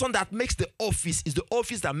person that makes the office, it's the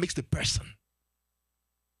office that makes the person.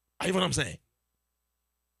 Are you know what I'm saying?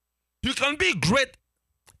 You can be great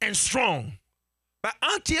and strong, but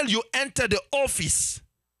until you enter the office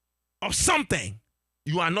of something,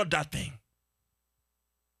 you are not that thing.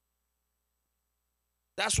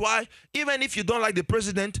 That's why, even if you don't like the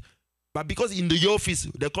president, but because in the office,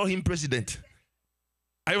 they call him president.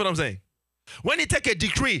 Are you know what I'm saying? When he take a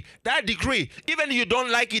decree, that decree, even if you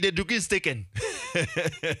don't like it, the decree is taken.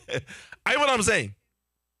 Are you know what I'm saying?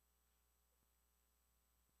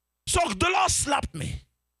 So the Lord slapped me.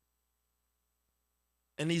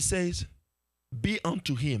 And he says, be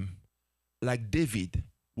unto him like David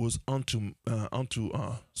was unto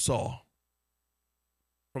Saul.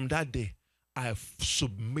 From that day, I have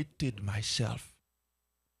submitted myself,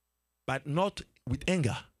 but not with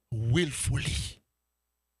anger, willfully.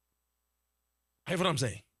 You know what I'm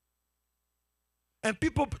saying? And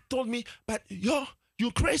people told me, but you're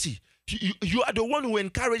crazy. You are the one who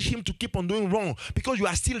encouraged him to keep on doing wrong because you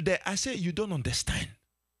are still there. I say, you don't understand.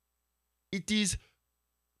 It is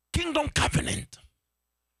kingdom covenant,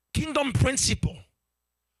 kingdom principle.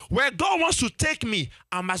 Where God wants to take me,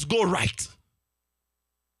 I must go right.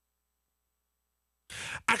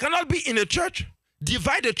 I cannot be in a church,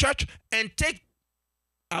 divide the church, and take,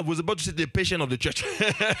 I was about to say the patient of the church.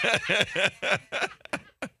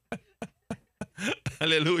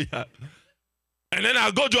 Hallelujah. And then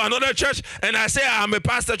I'll go to another church and I say I'm a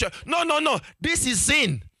pastor church. No. This is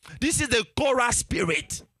sin. This is the Korah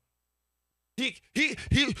spirit. He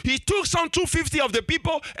took some 250 of the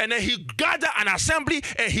people, and then he gathered an assembly,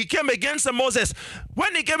 and he came against Moses.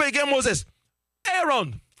 When he came against Moses,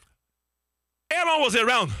 Aaron was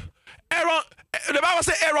around. The Bible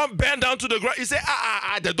says Aaron bent down to the ground. He said,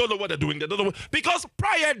 they don't know what they're doing. They don't know because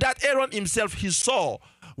prior that, Aaron himself, he saw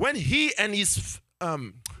when he and his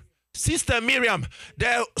sister Miriam,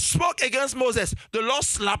 they spoke against Moses, the Lord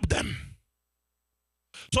slapped them.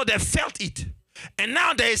 So they felt it. And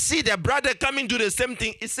now they see their brother coming to the same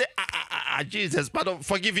thing. He said, Jesus, pardon,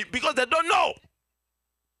 forgive it, because they don't know.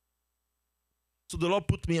 So the Lord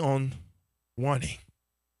put me on warning.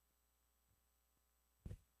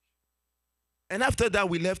 And after that,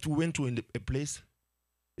 we left. We went to a place,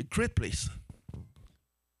 a great place,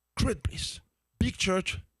 big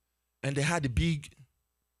church, and they had a big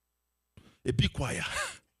choir,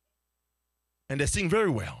 and they sing very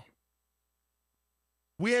well.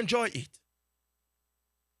 We enjoy it.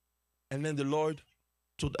 And then the Lord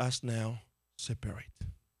told us now, separate.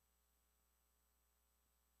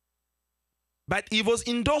 But it was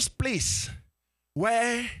in those places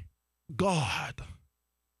where God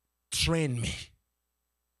trained me.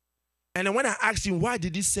 And then when I asked him, why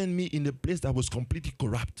did he send me in a place that was completely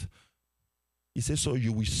corrupt? He said, so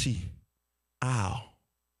you will see how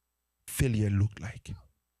failure looked like.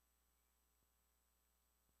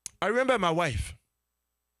 I remember my wife.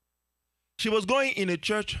 She was going in a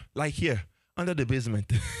church like here, under the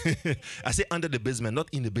basement. I say under the basement, not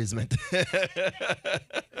in the basement.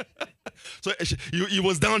 So it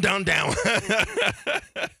was down.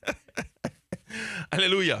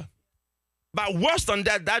 Hallelujah. But worse than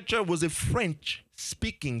that, that church was a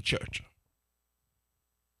French-speaking church.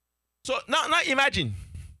 So now imagine,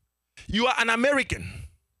 you are an American.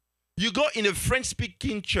 You go in a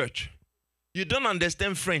French-speaking church. You don't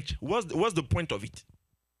understand French. What's the point of it?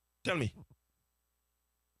 Tell me.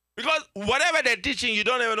 Because whatever they're teaching, you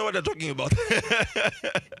don't even know what they're talking about.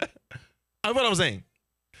 That's what I'm saying.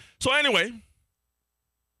 So anyway, and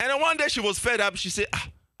then one day she was fed up. She said,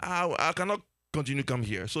 I cannot continue to come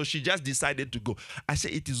here. So she just decided to go. I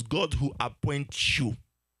said, it is God who appoints you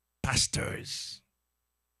pastors.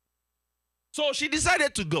 So she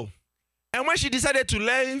decided to go. And when she decided to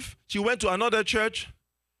leave, she went to another church.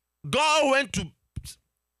 God went to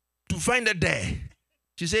find her there.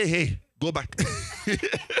 She said, hey, go back.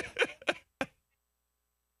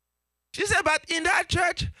 She said, but in that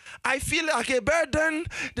church, I feel like a burden.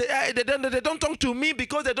 They don't talk to me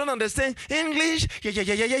because they don't understand English.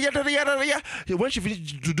 When she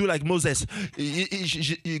finished to do like Moses,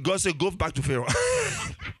 God said, go back to Pharaoh.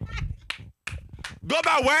 Go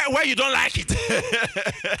back where you don't like it.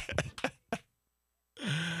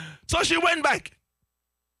 So she went back.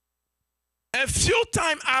 A few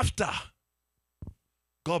times after,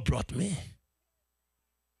 God brought me.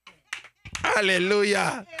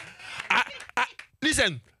 Hallelujah.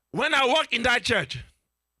 Listen, when I walk in that church,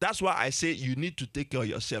 that's why I say you need to take care of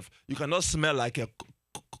yourself. You cannot smell like a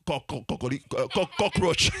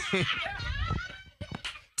cockroach.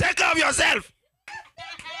 Take care of yourself.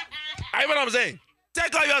 I know what I'm saying.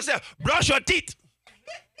 Take care of yourself. Brush your teeth.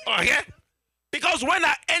 Okay? Because when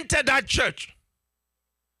I entered that church,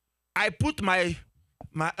 I put my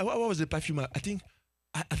what was the perfume? I think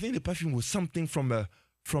the perfume was something from a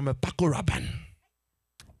Paco Rabanne.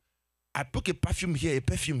 I put a perfume here.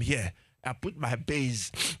 I put my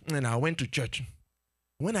base, and I went to church.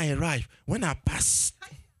 When I arrived, when I passed,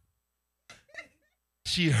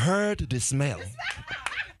 she heard the smell.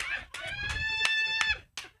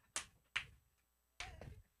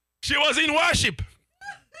 She was in worship.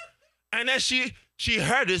 And then she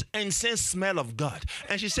heard this incense smell of God.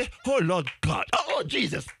 And she said, oh, Lord God. Oh,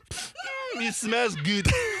 Jesus. It smells good.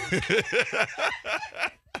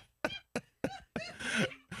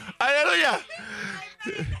 Hallelujah.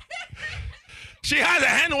 She has a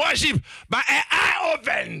hand worship, but her eye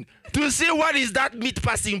open to see what is that meat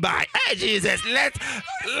passing by. Hey, Jesus, let.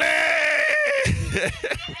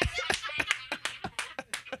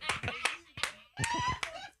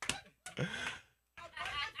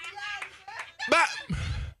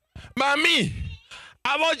 But me,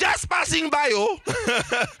 I was just passing by,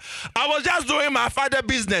 I was just doing my father's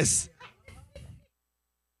business.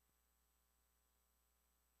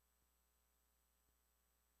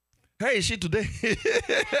 Hey, is she today?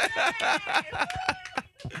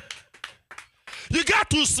 You got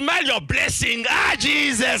to smell your blessing.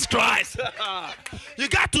 Jesus Christ. You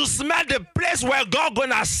got to smell the place where God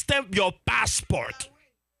gonna stamp your passport.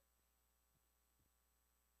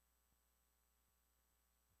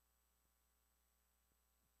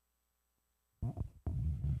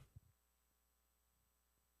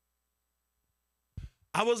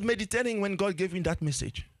 I was meditating when God gave me that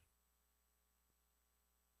message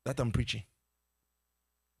that I'm preaching.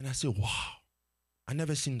 And I said, wow, I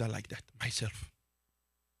never seen that like that myself.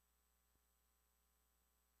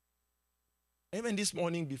 Even this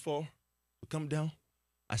morning before to come down,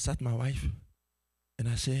 I sat my wife and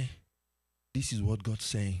I say, this is what God's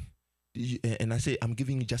saying. And I say, I'm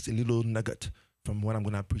giving you just a little nugget from what I'm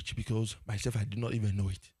going to preach because myself, I did not even know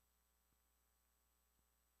it.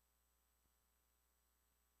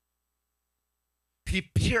 He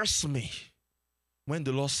pierced me when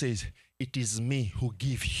the Lord says, it is me who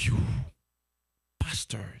give you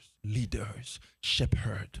pastors, leaders,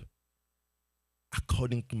 shepherd,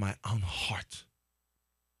 according to my own heart,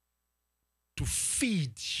 to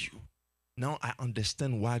feed you. Now I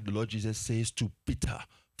understand why the Lord Jesus says to Peter,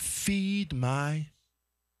 feed my.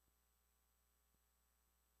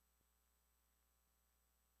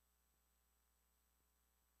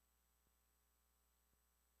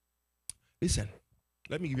 Listen,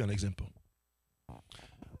 let me give you an example.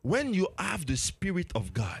 When you have the Spirit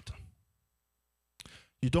of God,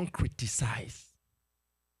 you don't criticize.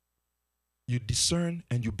 You discern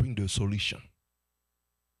and you bring the solution.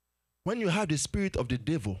 When you have the spirit of the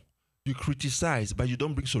devil, you criticize, but you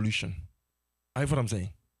don't bring solution. I know what I'm saying?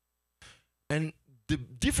 And the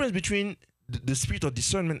difference between the spirit of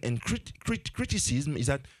discernment and criticism is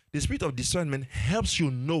that the spirit of discernment helps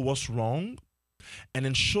you know what's wrong and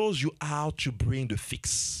then shows you how to bring the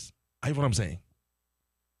fix. I know what I'm saying?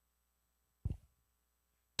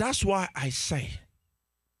 That's why I say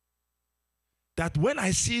that when I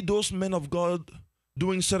see those men of God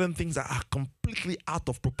doing certain things that are completely out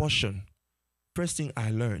of proportion, first thing I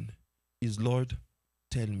learn is, Lord,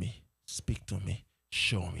 tell me, speak to me,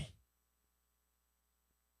 show me.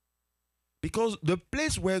 Because the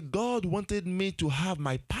place where God wanted me to have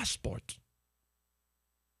my passport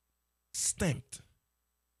stamped,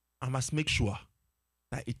 I must make sure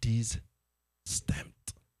that it is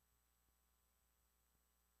stamped.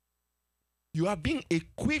 You are being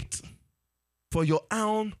equipped for your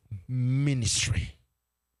own ministry.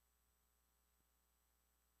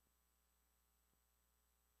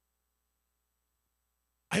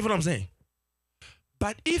 I know what I'm saying?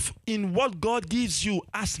 But if in what God gives you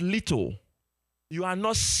as little, you are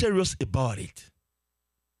not serious about it,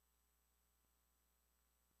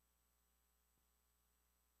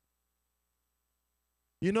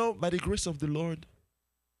 you know, by the grace of the Lord,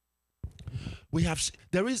 we have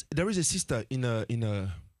there is a sister in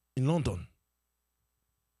London.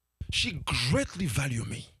 She greatly values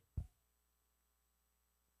me.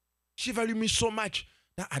 She values me so much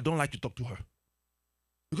that I don't like to talk to her.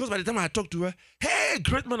 Because by the time I talk to her, hey,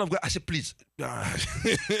 great man of God, I say, please.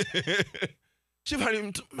 She values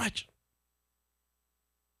me too much.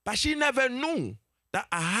 But she never knew that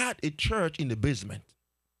I had a church in the basement.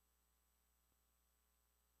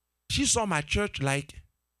 She saw my church like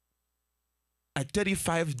at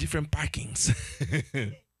 35 different parkings.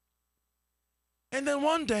 And then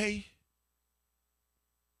one day,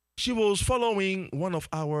 she was following one of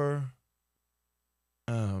our,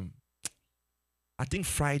 I think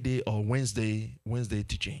Friday or Wednesday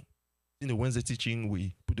teaching. In the Wednesday teaching,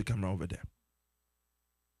 we put the camera over there.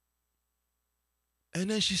 And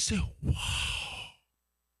then she said, wow.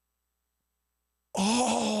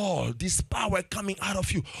 All this power coming out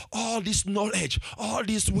of you, all this knowledge, all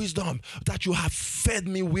this wisdom that you have fed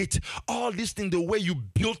me with, all this thing, the way you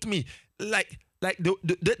built me. Like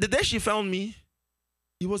the day she found me,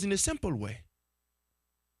 it was in a simple way.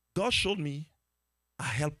 God showed me a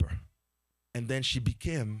helper. And then she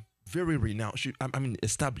became very renowned.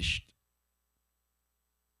 Established.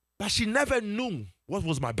 But she never knew what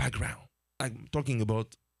was my background. I'm talking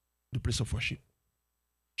about the place of worship.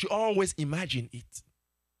 She always imagined it.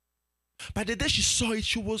 But the day she saw it,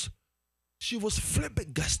 she was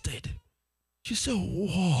flabbergasted. She said,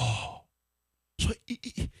 whoa. So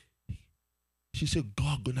she said,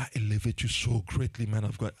 God gonna elevate you so greatly, man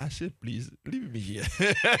of God. I said, please, leave me here.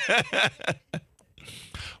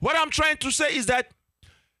 What I'm trying to say is that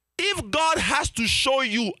if God has to show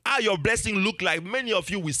you how your blessing look like, many of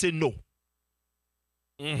you will say no.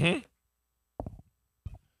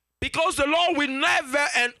 Because the Lord will never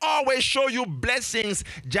and always show you blessings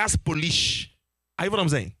just polish. Are you what I'm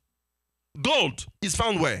saying? Gold is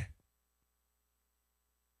found where?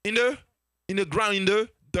 In the ground, in the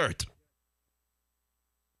dirt.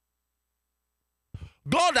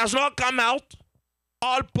 God does not come out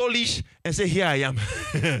all polished and say, here I am.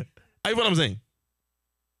 Are you what I'm saying?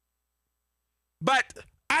 But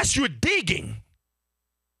as you're digging,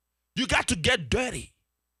 you got to get dirty.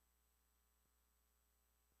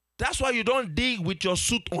 That's why you don't dig with your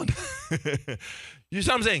suit on. You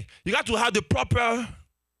see what I'm saying? You got to have the proper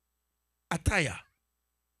attire.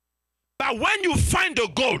 But when you find the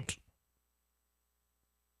gold,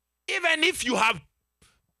 even if you have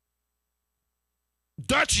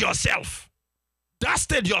dirt yourself,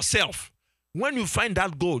 dusted yourself, when you find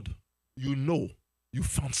that gold, you know you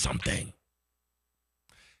found something.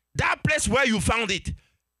 That place where you found it,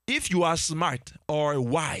 if you are smart or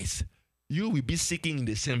wise, you will be seeking in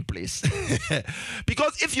the same place.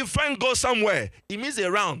 Because if you find gold somewhere, it means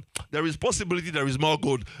around there is possibility there is more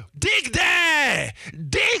gold. Dig there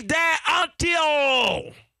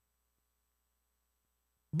until.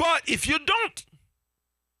 But if you don't,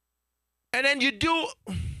 and then you do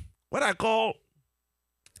what I call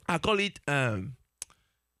it, how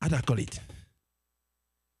do I call it?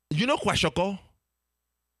 You know kwashoko?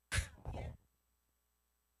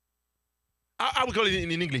 How we call it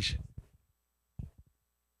in English?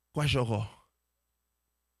 Kwashoko.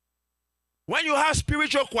 When you have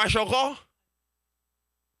spiritual kwashoko,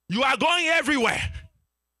 you are going everywhere.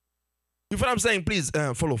 You know what I'm saying? Please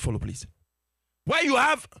follow, please. When you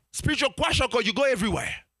have spiritual kwashoko, you go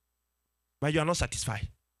everywhere, but you are not satisfied.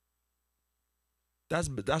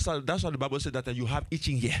 That's how the Bible said that you have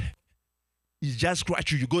itching here. It's just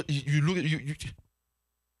scratch you. You go. You look. You.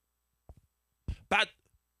 But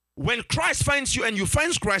when Christ finds you and you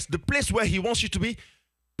find Christ, the place where He wants you to be,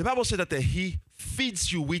 the Bible said that He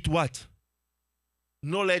feeds you with what?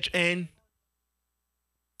 Knowledge and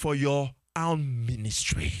for your own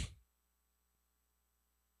ministry.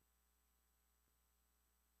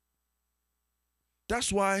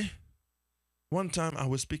 That's why one time I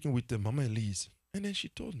was speaking with Mama Elise, and then she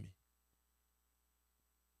told me.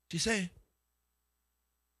 She said,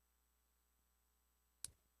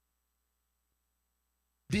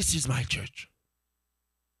 "This is my church."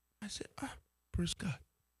 I said, praise God.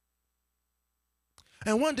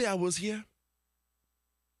 And one day I was here.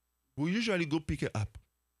 We usually go pick her up.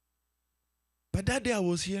 But that day I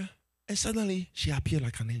was here, and suddenly she appeared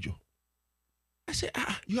like an angel. I said,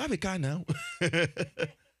 you have a car now?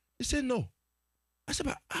 He said, no. I said,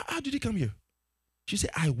 but how did you come here? She said,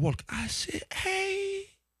 I walk. I said, hey.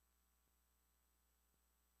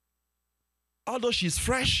 Although she's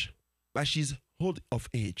fresh, but she's old of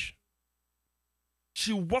age.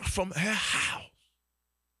 She walked from her house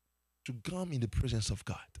to come in the presence of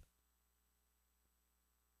God.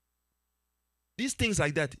 These things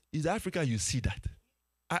like that, in Africa, you see that.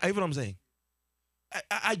 I know what I'm saying.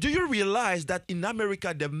 Do you realize that in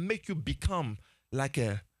America, they make you become like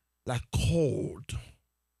cold?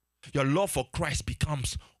 Your love for Christ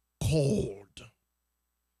becomes cold.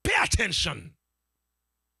 Pay attention.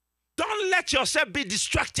 Don't let yourself be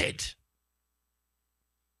distracted.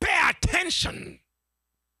 Pay attention.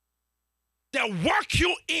 They work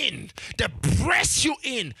you in. They press you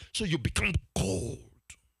in so you become cold.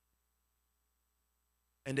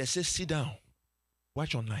 And they say, sit down.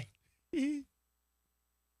 Watch online. Pay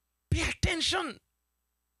attention.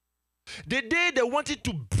 The day they wanted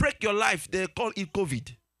to break your life, they call it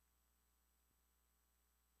COVID.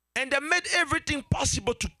 And they made everything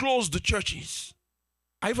possible to close the churches.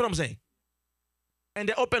 Are you know what I'm saying? And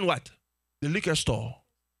they open what? The liquor store.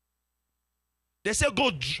 They say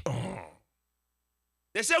go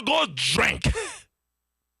drink.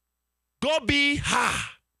 Go be high.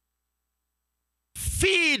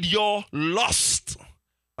 Feed your lust.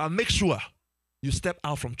 And make sure you step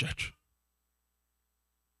out from church.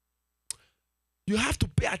 You have to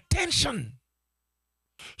pay attention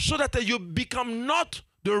so that you become not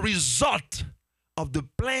the result of the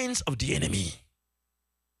plans of the enemy.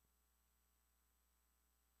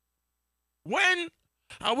 When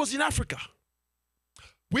I was in Africa,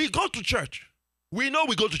 we go to church. We know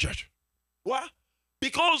we go to church. Why?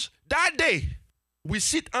 Because that day, we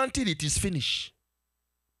sit until it is finished.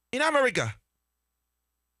 In America,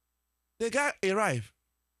 the guy arrived.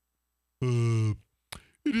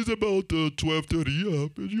 It is about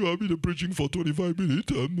 12:30. You have been preaching for 25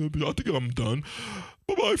 minutes. I think I'm done.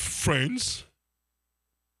 Bye-bye, friends.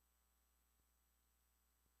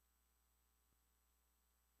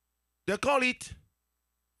 They call it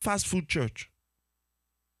fast food church.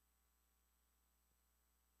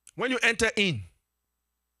 When you enter in,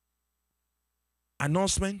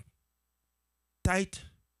 announcement, tithe,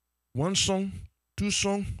 1 song, 2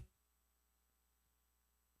 song,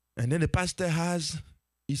 and then the pastor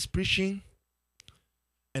is preaching,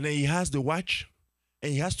 and then he has the watch,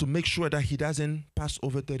 and he has to make sure that he doesn't pass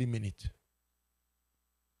over 30 minutes.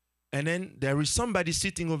 And then there is somebody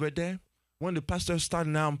sitting over there. When the pastor starts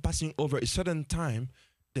now passing over a certain time,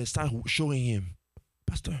 they start showing him,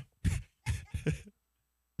 Pastor,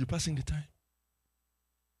 You're passing the time.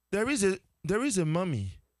 There is a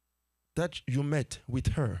mommy that you met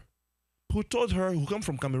with her who told her, who come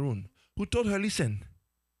from Cameroon, who told her, listen,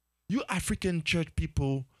 you African church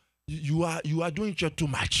people, you are doing church too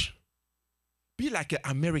much. Be like an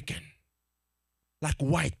American, like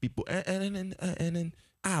white people. And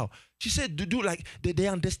ow. She said, do like they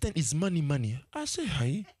understand it's money. I say,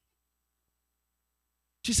 hi.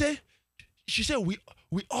 She said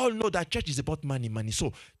we all know that church is about money.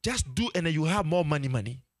 So just do and then you have more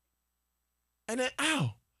money. And then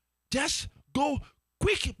just go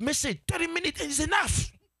quick message, 30 minutes is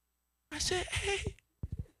enough. I said, hey.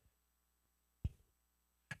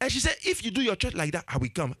 And she said, if you do your church like that, I will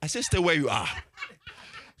come. I said, stay where you are.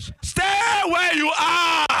 Stay where you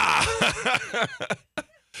are.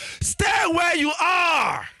 Stay where you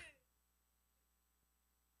are.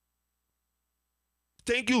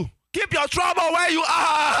 Thank you. Keep your trouble where you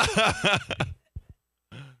are.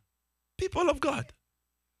 People of God,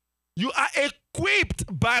 you are equipped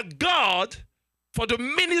by God for the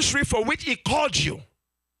ministry for which He called you.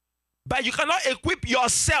 But you cannot equip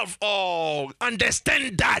yourself or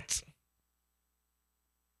understand that.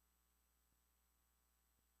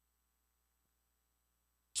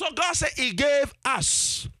 So God said He gave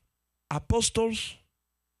us apostles,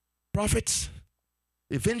 prophets,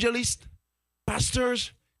 evangelists,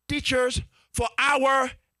 pastors, teachers for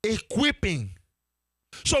our equipping.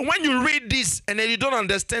 So when you read this and then you don't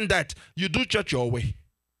understand that, you do church your way.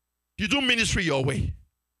 You do ministry your way.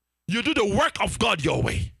 You do the work of God your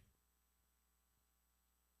way.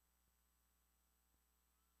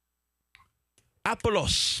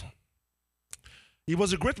 Apollos, he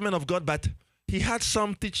was a great man of God, but he had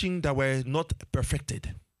some teaching that were not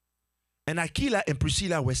perfected. And Aquila and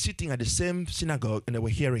Priscilla were sitting at the same synagogue and they were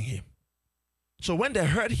hearing him. So when they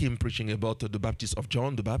heard him preaching about the baptism of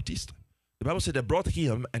John the Baptist, the Bible said they brought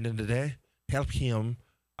him and then they helped him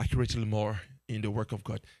accurately more in the work of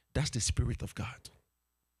God. That's the Spirit of God.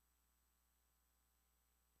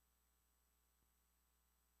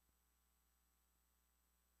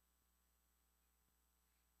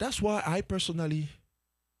 That's why I personally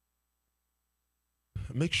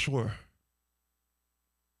make sure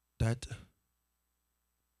that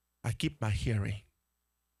I keep my hearing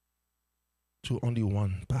to only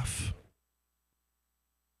one path.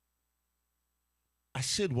 I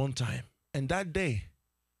said one time, and that day,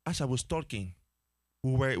 as I was talking,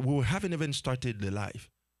 we haven't even started the live.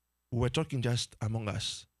 We were talking just among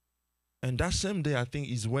us. And that same day, I think,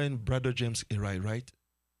 is when Brother James arrived, right?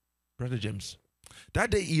 Brother James.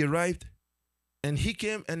 That day he arrived, and he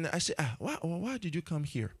came, and I said, why did you come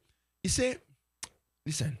here? He said,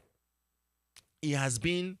 listen, he has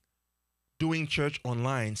been doing church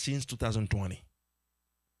online since 2020.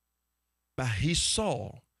 But he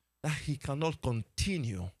saw that he cannot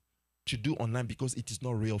continue to do online because it is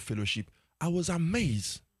not real fellowship. I was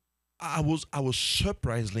amazed. I was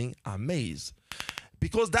surprisingly amazed.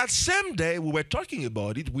 Because that same day we were talking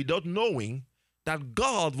about it without knowing that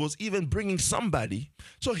God was even bringing somebody.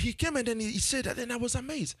 So he came and then he said that, and I was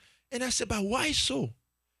amazed. And I said, but why so?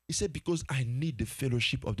 He said, because I need the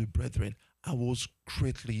fellowship of the brethren. I was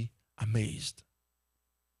greatly amazed.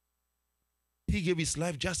 He gave his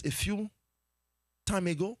life just a few time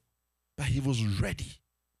ago, but he was ready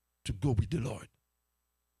to go with the Lord.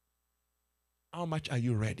 How much are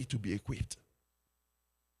you ready to be equipped?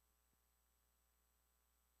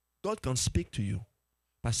 God can speak to you,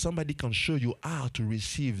 but somebody can show you how to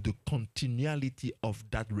receive the continuality of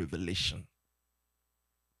that revelation.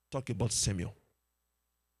 Talk about Samuel.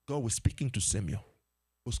 God was speaking to Samuel,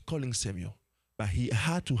 was calling Samuel, but he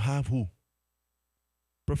had to have who?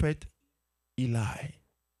 Prophet Eli.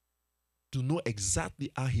 To know exactly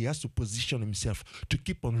how he has to position himself to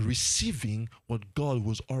keep on receiving what God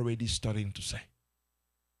was already starting to say.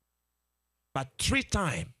 But 3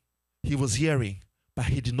 times he was hearing, but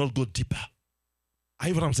he did not go deeper. Are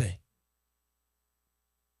you what I'm saying?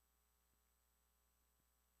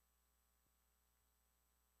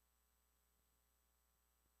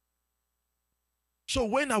 So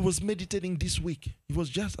when I was meditating this week, it was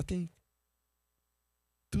just, I think,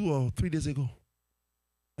 2 or 3 days ago.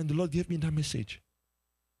 And the Lord gave me that message.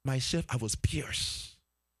 Myself, I was pierced.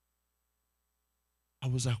 I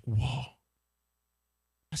was like, wow.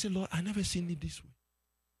 I said, Lord, I never seen it this way.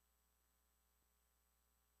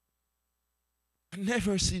 I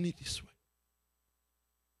never seen it this way.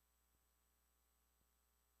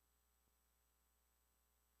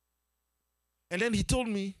 And then he told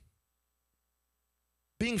me,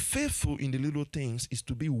 being faithful in the little things is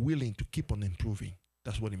to be willing to keep on improving.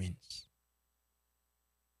 That's what it means.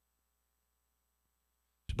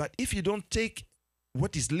 But if you don't take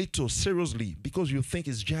what is little seriously because you think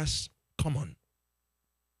it's just common,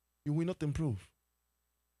 you will not improve.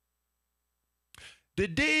 The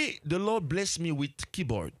day the Lord blessed me with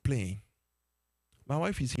keyboard playing, my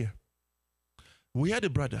wife is here. We had a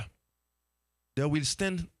brother that will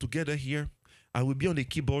stand together here. I will be on the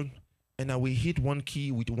keyboard and I will hit one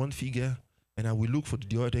key with one finger and I will look for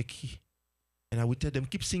the other key. And I would tell them,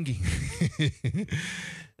 keep singing.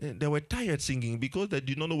 They were tired singing because they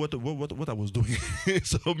did not know what I was doing.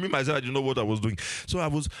 So me, myself, I didn't know what I was doing. So I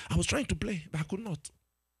was trying to play, but I could not.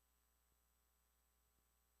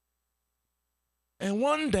 And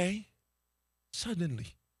one day,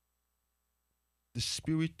 suddenly, the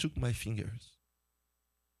Spirit took my fingers.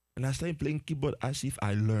 And I started playing keyboard as if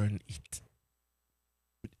I learned it.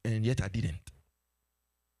 And yet I didn't.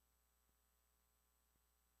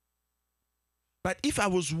 But if I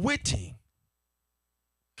was waiting,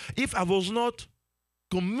 if I was not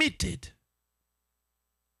committed,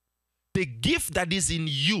 the gift that is in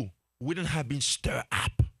you wouldn't have been stirred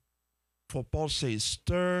up. For Paul says,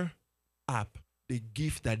 stir up the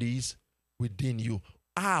gift that is within you.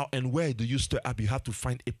 How and where do you stir up? You have to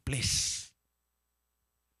find a place.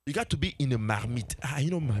 You got to be in a marmite. You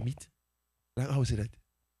know marmite? Like how is it that?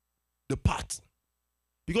 The pot.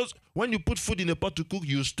 Because when you put food in a pot to cook,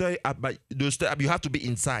 you stir up, but the stir up, you have to be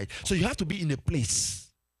inside. So you have to be in a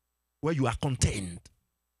place where you are contained.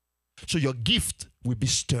 So your gift will be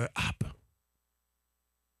stirred up.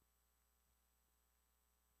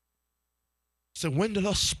 So when the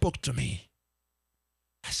Lord spoke to me,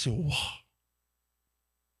 I said, wow.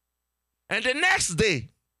 And the next day,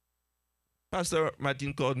 Pastor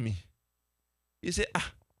Martin called me. He said,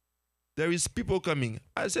 there is people coming.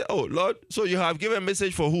 I said, oh, Lord, so you have given a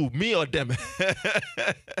message for who? Me or them?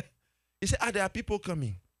 He said, there are people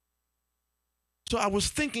coming. So I was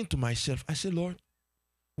thinking to myself, I said, Lord,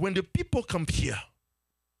 when the people come here,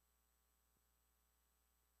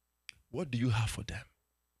 what do you have for them?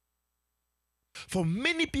 For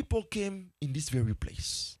many people came in this very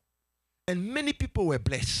place. And many people were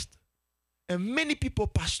blessed. And many people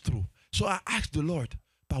passed through. So I asked the Lord,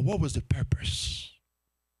 but what was the purpose?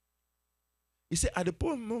 He said, at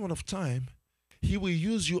the moment of time, he will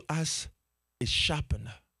use you as a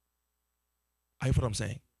sharpener. Are you what I'm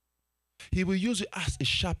saying? He will use you as a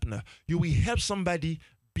sharpener. You will help somebody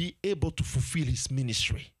be able to fulfill his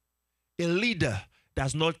ministry. A leader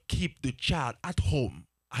does not keep the child at home.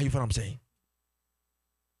 Are you what I'm saying?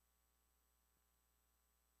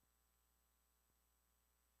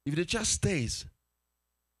 If the child stays,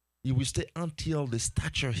 he will stay until the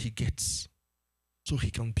stature he gets so he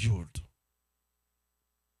can build.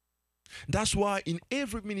 That's why in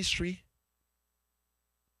every ministry,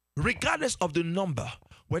 regardless of the number,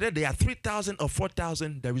 whether they are 3,000 or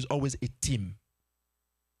 4,000, there is always a team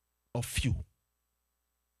of few.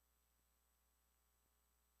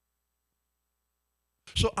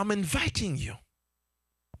 So I'm inviting you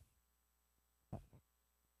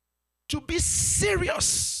to be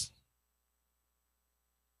serious.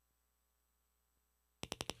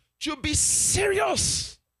 To be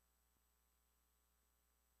serious.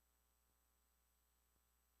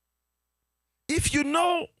 If you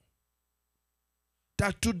know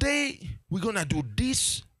that today we're going to do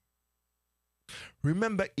this,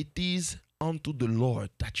 remember it is unto the Lord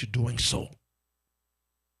that you're doing so.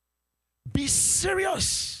 Be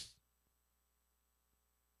serious.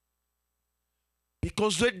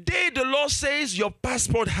 Because the day the Lord says your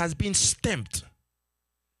passport has been stamped,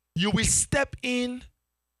 you will step in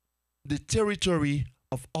the territory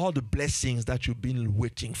of all the blessings that you've been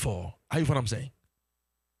waiting for. Are you what I'm saying?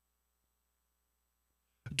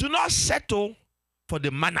 Do not settle for the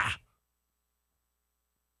manna.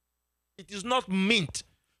 It is not meant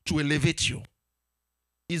to elevate you.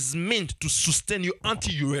 It's meant to sustain you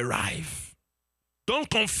until you arrive. Don't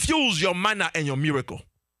confuse your manna and your miracle.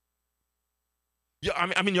 Your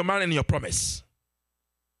manna and your promise.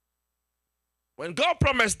 When God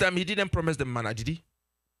promised them, he didn't promise them manna, did he?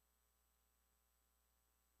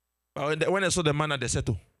 But when they saw the manna, they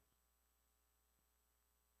settled.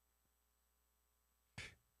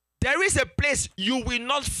 There is a place you will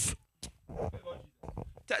not.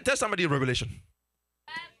 Tell somebody Revelation.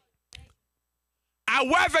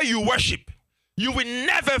 However you worship, you will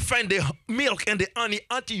never find the milk and the honey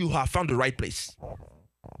until you have found the right place.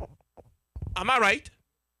 Am I right?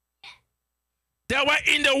 They were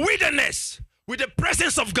in the wilderness with the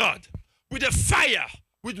presence of God, with the fire,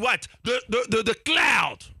 with what? The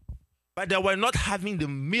cloud. But they were not having the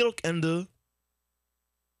milk and the.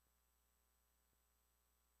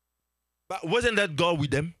 But wasn't that God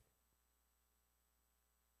with them?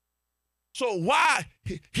 So why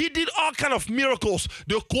he did all kind of miracles,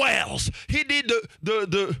 the quails, he did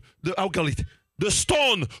the how call it, the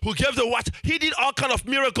stone who gave the water, he did all kind of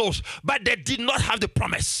miracles, but they did not have the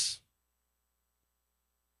promise.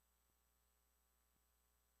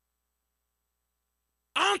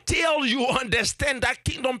 Until you understand that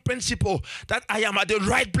kingdom principle, that I am at the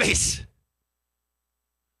right place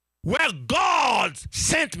where God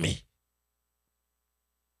sent me,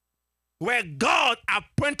 where God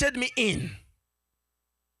appointed me in,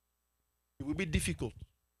 it will be difficult.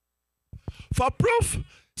 For proof,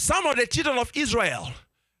 some of the children of Israel,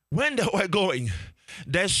 when they were going,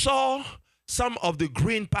 they saw some of the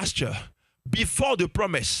green pasture before the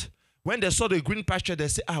promise. When they saw the green pasture, they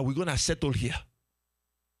said, we're going to settle here.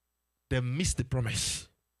 They missed the promise.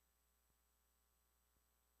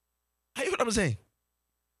 Are you what I'm saying?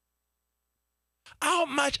 How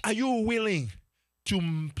much are you willing to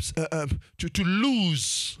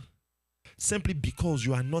lose simply because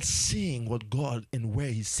you are not seeing what God and where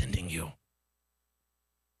He's sending you?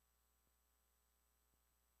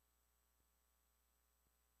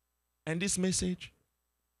 And this message,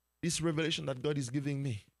 this revelation that God is giving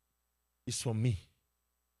me, is for me.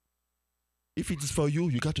 If it is for you,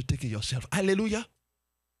 you got to take it yourself. Hallelujah.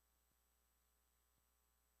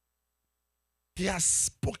 He has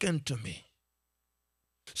spoken to me.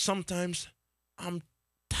 Sometimes I'm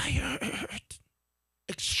tired,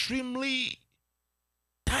 extremely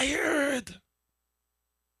tired.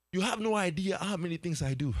 You have no idea how many things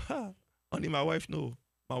I do. Only my wife knows.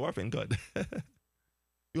 My wife and God.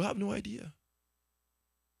 You have no idea.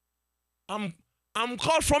 I'm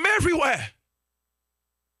called from everywhere.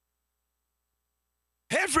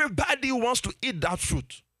 Everybody wants to eat that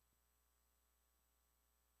fruit.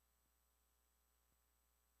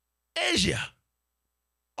 Asia,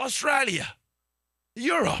 Australia,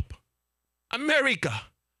 Europe, America,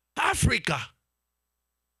 Africa,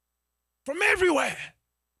 from everywhere.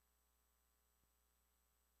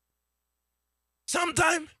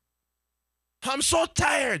 Sometimes I'm so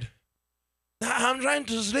tired that I'm trying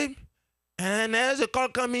to sleep, and there's a call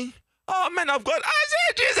coming. Oh, man of God, I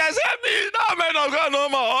said, Jesus, help me. No, man of God, no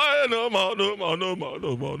more. No more, no more, no more,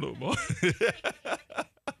 no more, no more.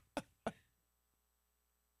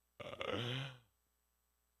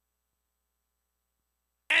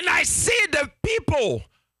 And I see the people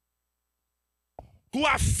who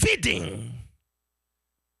are feeding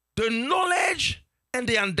the knowledge and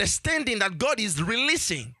the understanding that God is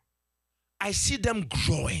releasing. I see them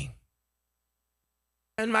growing.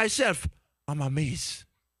 And myself, I'm amazed.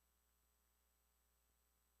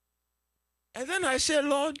 And then I say,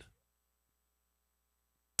 Lord,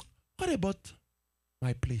 what about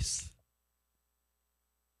my place?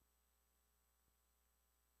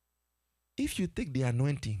 If you take the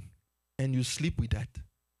anointing and you sleep with that,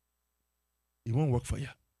 it won't work for you.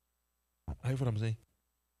 Are you what I'm saying?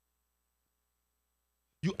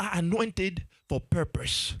 You are anointed for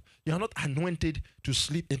purpose. You are not anointed to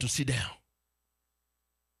sleep and to sit down.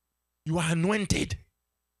 You are anointed.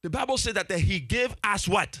 The Bible said that He gave us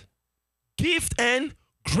what? Gift and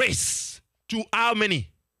grace. To how many?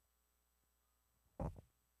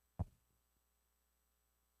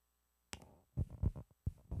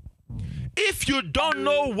 If you don't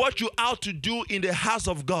know what you ought to do in the house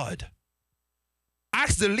of God,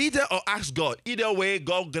 ask the leader or ask God. Either way,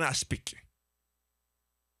 God gonna speak.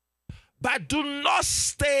 But do not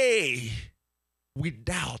stay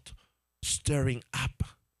without stirring up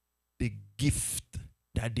the gift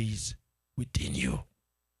that is within you.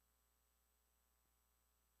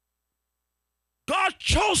 God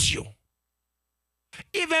chose you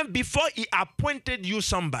even before He appointed you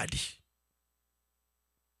somebody.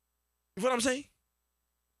 You know what I'm saying?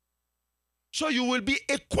 So you will be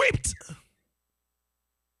equipped.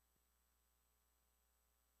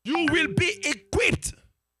 You will be equipped.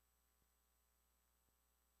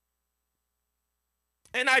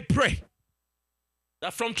 And I pray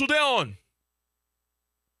that from today on,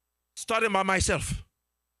 starting by myself,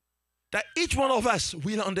 that each one of us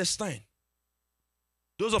will understand.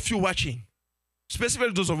 Those of you watching,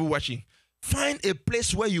 specifically those of you watching, find a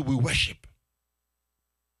place where you will worship.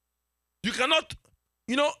 You cannot,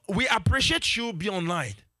 we appreciate you be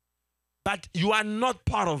online, but you are not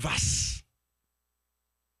part of us.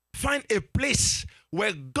 Find a place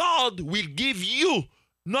where God will give you,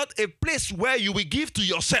 not a place where you will give to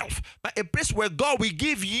yourself, but a place where God will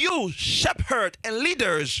give you shepherd and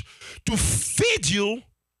leaders to feed you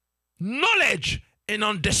knowledge and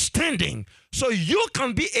understanding so you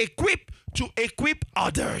can be equipped to equip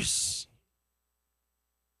others.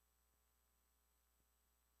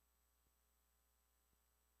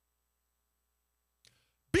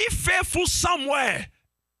 Be faithful somewhere.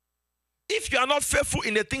 If you are not faithful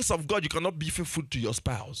in the things of God, you cannot be faithful to your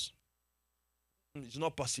spouse. It's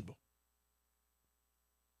not possible.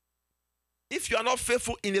 If you are not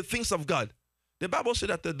faithful in the things of God, the Bible says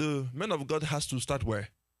that the man of God has to start where?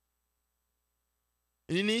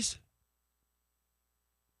 In his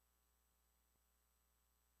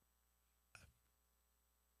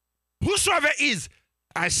whosoever is,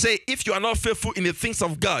 I say, if you are not faithful in the things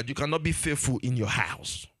of God, you cannot be faithful in your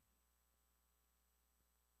house.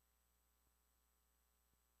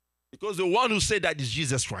 Because the one who said that is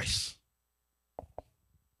Jesus Christ.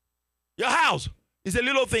 Your house is the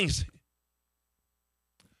little things.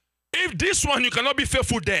 If this one, you cannot be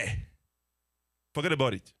faithful there, forget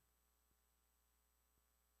about it.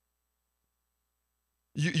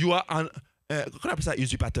 You are un comment on appelle ça,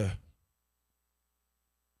 usurpateur?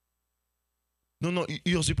 Non,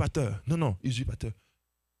 usurpateur. Non, usurpateur.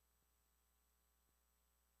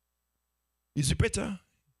 Usurpateur?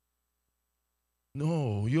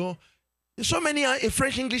 No, you're so many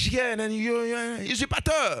French English here, and then you're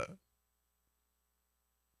usurpateur.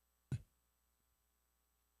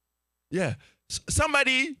 Yeah,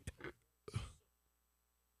 somebody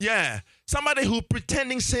who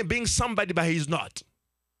pretending being somebody, but he's not.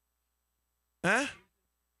 Huh?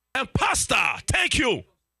 And pastor, thank you.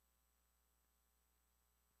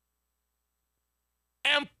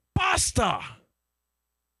 And pastor.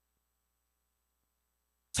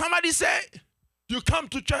 Somebody say, you come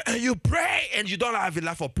to church and you pray and you don't have a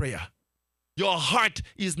life of prayer. Your heart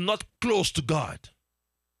is not close to God.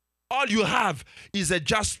 All you have is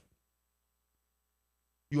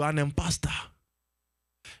you are an imposter.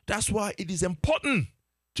 That's why it is important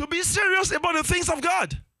to be serious about the things of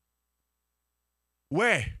God.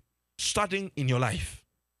 Where? Starting in your life,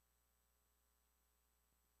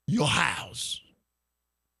 your house,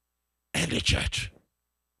 and the church.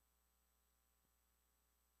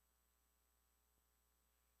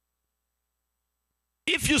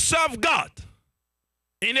 If you serve God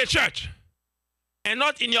in a church and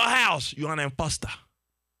not in your house, you are an imposter.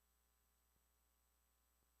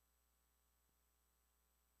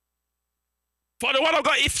 For the word of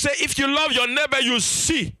God, if you love your neighbor, you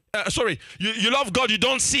see. You love God, you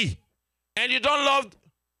don't see. And you don't love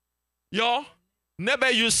your neighbor,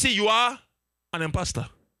 you see. You are an imposter.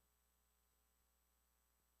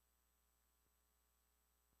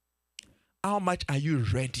 How much are you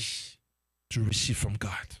ready to receive from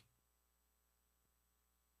God?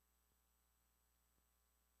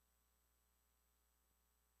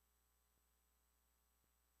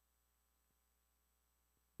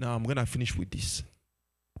 Now I'm going to finish with this.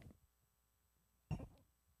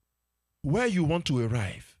 Where you want to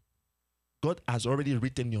arrive, God has already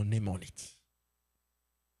written your name on it.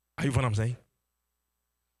 Are you what I'm saying?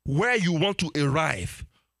 Where you want to arrive,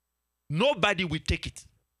 nobody will take it.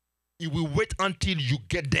 It will wait until you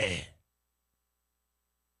get there.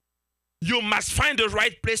 You must find the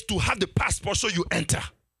right place to have the passport so you enter.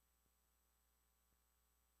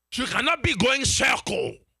 You cannot be going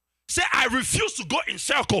circle. Say, I refuse to go in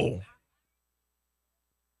circle.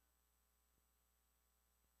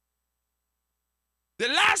 The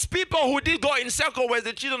last people who did go in circle were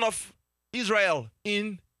the children of Israel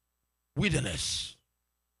in wilderness.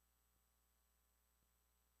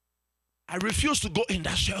 I refuse to go in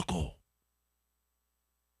that circle.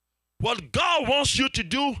 What God wants you to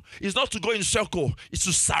do is not to go in circle, it's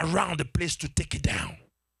to surround the place to take it down.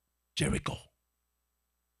 Jericho.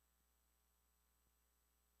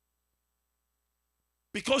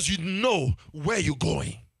 Because you know where you're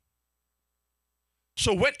going.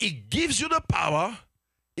 So when it gives you the power,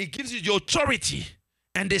 it gives you the authority,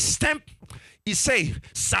 and the stamp, it says,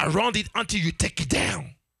 surround it until you take it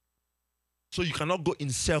down. So you cannot go in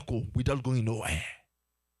circle without going nowhere.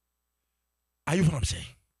 Are you what I'm saying?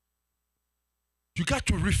 You got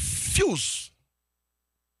to refuse.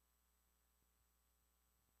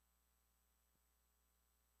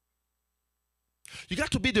 You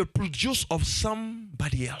got to be the produce of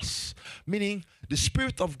somebody else. Meaning the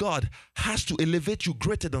Spirit of God has to elevate you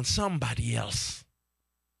greater than somebody else.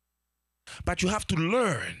 But you have to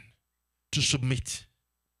learn to submit.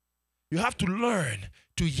 You have to learn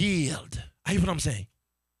to yield. Are you what I'm saying?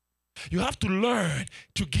 You have to learn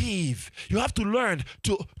to give. You have to learn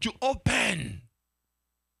to open.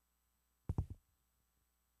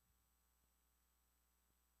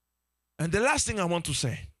 And the last thing I want to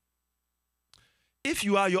say, if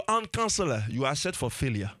you are your own counselor, you are set for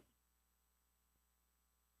failure.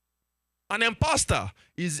 An imposter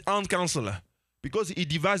is his own counselor because he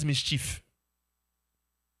devises mischief.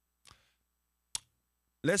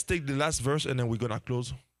 Let's take the last verse and then we're going to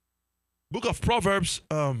close. Book of Proverbs,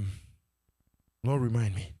 Lord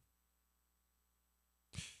remind me.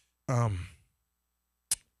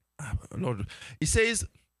 Lord, it says,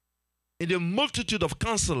 in the multitude of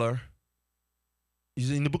counselor, is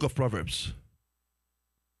in the book of Proverbs.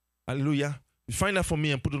 Hallelujah. You find that for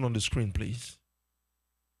me and put it on the screen, please.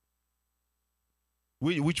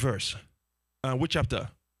 Which verse? Which chapter?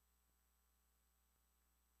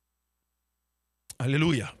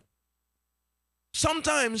 Hallelujah.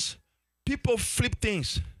 Sometimes people flip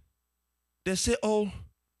things. They say, oh,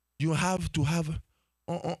 you have to have.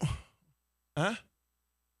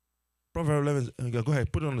 Proverbs 11. Go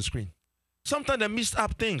ahead, put it on the screen. Sometimes they mix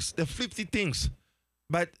up things. They flip the things.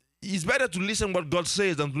 But it's better to listen what God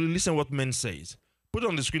says than to listen what men says. Put it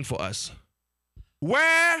on the screen for us.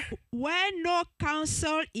 Where no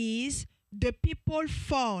counsel is, the people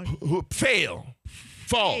fall.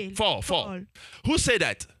 Fall. Who said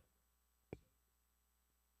that?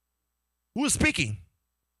 Who's speaking?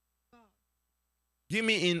 Give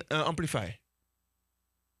me in Amplify.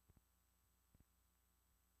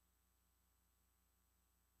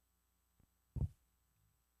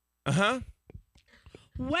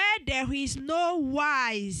 Where there is no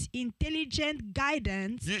wise, intelligent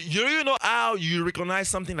guidance. You know how you recognize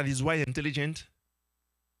something that is wise and intelligent?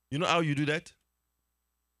 You know how you do that?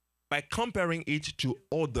 By comparing it to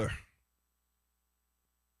other.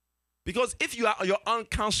 Because if you are your own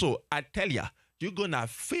counsel, I tell you, you're going to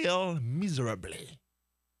fail miserably.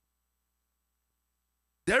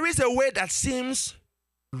 There is a way that seems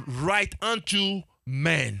right unto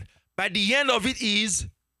man, but the end of it is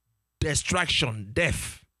destruction,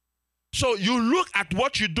 death. So you look at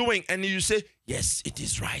what you're doing and you say, yes, it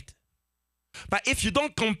is right. But if you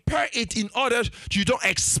don't compare it in order, you don't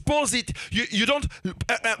expose it, you don't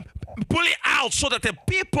pull it out so that the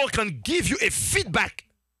people can give you a feedback.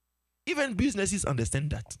 Even businesses understand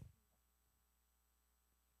that.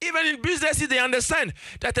 Even in businesses, they understand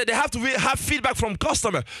that they have to have feedback from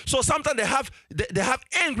customers. So sometimes they have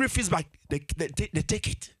angry feedback. They take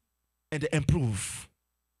it and they improve.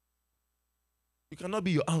 You cannot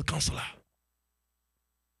be your own counselor.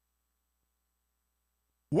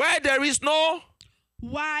 Where there is no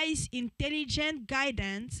wise, intelligent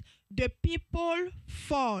guidance, the people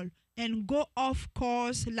fall and go off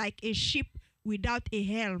course like a ship without a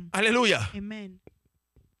helm. Hallelujah. Amen.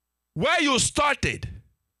 Where you started,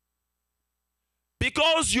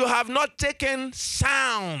 because you have not taken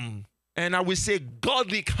sound, and I will say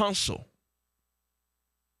godly counsel.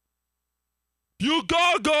 You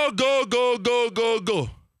go.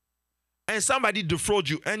 And somebody defraud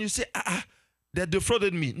you. And you say, they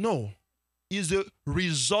defrauded me. No. It's the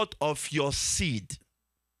result of your seed.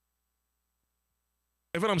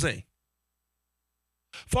 You know what I'm saying?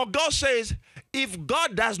 For God says, if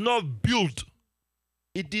God does not build,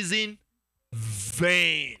 it is in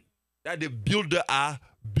vain that the builder are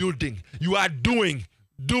building. You are doing,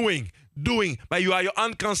 but you are your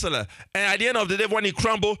own counselor. And at the end of the day, when it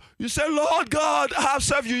crumbles, you say, Lord God, I have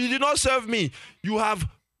served you. You did not serve me. You have.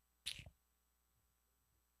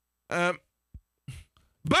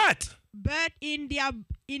 But in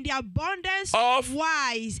the abundance of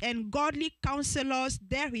wise and godly counselors,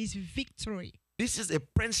 there is victory. This is a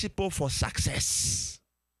principle for success.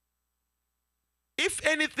 If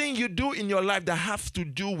anything you do in your life that has to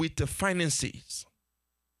do with the finances,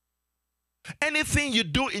 anything you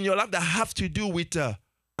do in your life that have to do with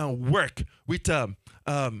work, with a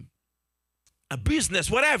business,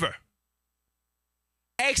 whatever,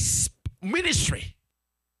 ministry,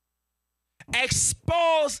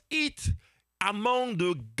 expose it among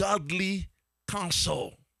the godly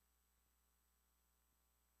counsel.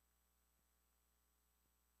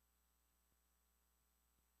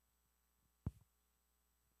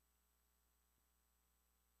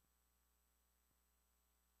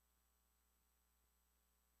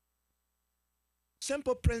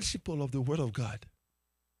 Simple principle of the Word of God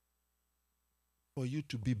for you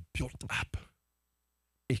to be built up,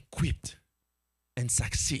 equipped, and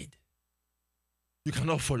succeed. You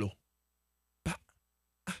cannot follow. But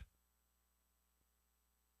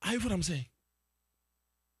I hear what I'm saying.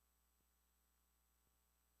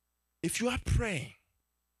 If you are praying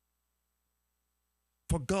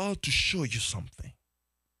for God to show you something,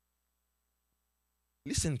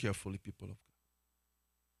 listen carefully, people of God.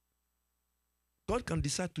 God can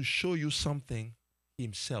decide to show you something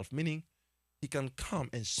himself, meaning he can come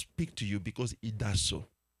and speak to you because he does so.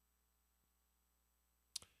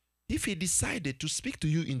 If he decided to speak to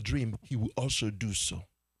you in dream, he will also do so.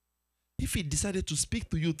 If he decided to speak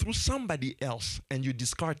to you through somebody else and you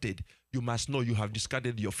discarded, you must know you have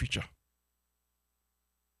discarded your future.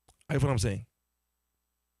 I hear what I'm saying?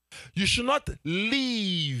 You should not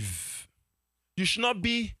live. You should not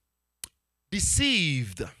be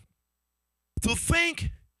deceived to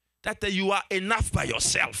think that you are enough by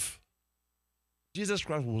yourself. Jesus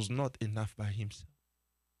Christ was not enough by himself.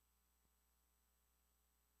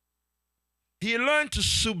 He learned to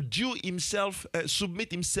submit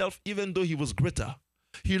himself even though he was greater.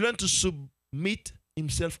 He learned to submit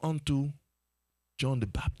himself unto John the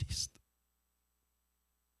Baptist.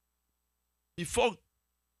 Before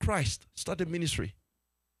Christ started ministry,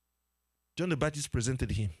 John the Baptist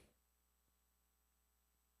presented him.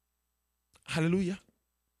 Hallelujah.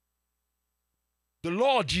 The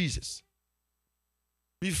Lord Jesus,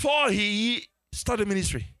 before he started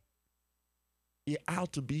ministry, he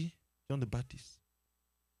had to be John the Baptist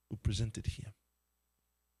who presented him.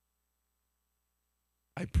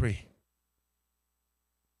 I pray.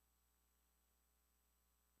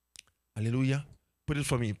 Hallelujah. Put it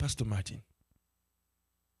for me, Pastor Martin.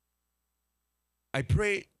 I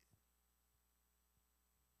pray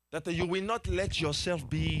that you will not let yourself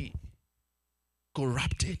be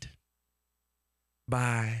corrupted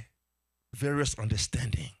by various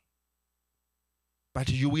understanding, but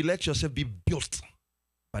you will let yourself be built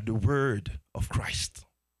by the word of Christ.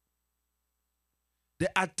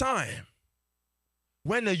 There are times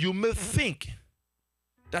when you may think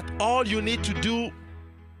that all you need to do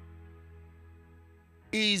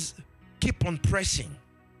is keep on pressing.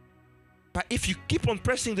 But if you keep on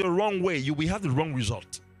pressing the wrong way, you will have the wrong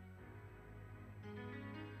result.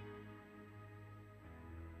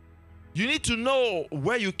 You need to know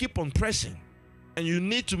where you keep on pressing, and you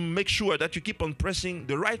need to make sure that you keep on pressing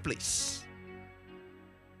the right place.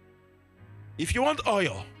 If you want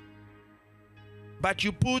oil, but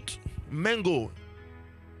you put mango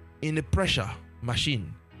in a pressure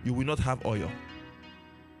machine, you will not have oil.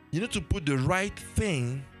 You need to put the right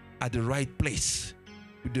thing at the right place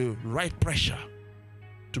with the right pressure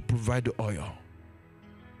to provide the oil.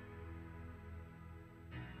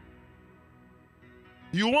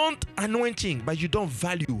 You want anointing, but you don't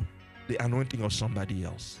value the anointing of somebody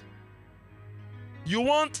else. You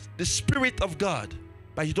want the Spirit of God,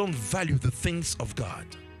 but you don't value the things of God.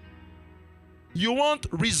 You want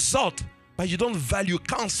result, but you don't value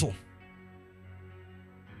counsel.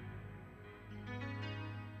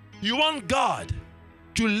 You want God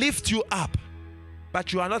to lift you up,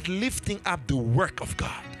 but you are not lifting up the work of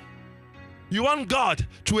God. You want God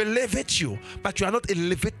to elevate you, but you are not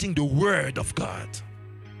elevating the word of God.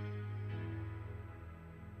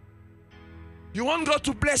 You want God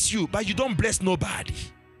to bless you, but you don't bless nobody.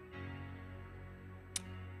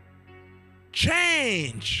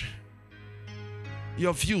 Change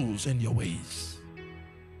your views and your ways.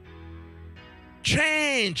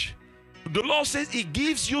 Change. The Lord says He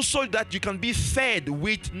gives you so that you can be fed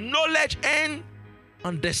with knowledge and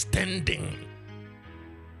understanding.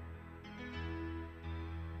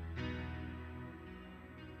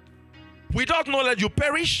 Without knowledge, you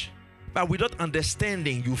perish, but without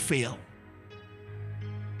understanding, you fail.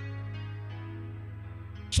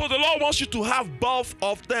 So the Lord wants you to have both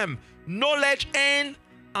of them, knowledge and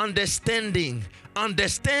understanding.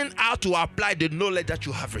 Understand how to apply the knowledge that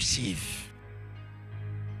you have received.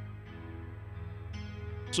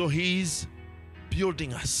 So He's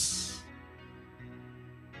building us.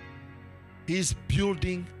 He's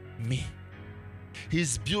building me.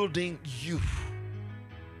 He's building you.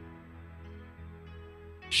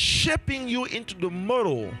 Shaping you into the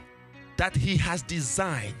model that He has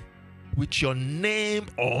designed with your name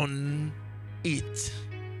on it.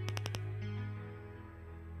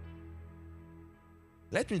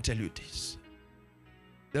 Let me tell you this.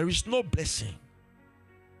 There is no blessing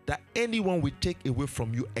that anyone will take away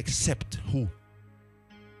from you except who?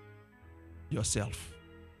 Yourself.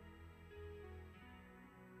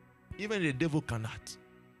 Even the devil cannot.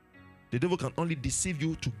 The devil can only deceive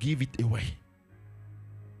you to give it away.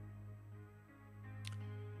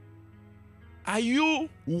 Are you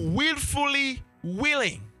willfully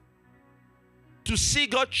willing to see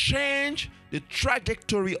God change the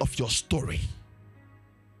trajectory of your story?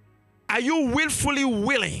 Are you willfully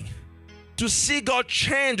willing to see God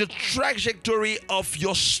change the trajectory of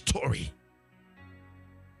your story?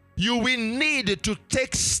 You will need to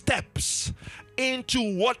take steps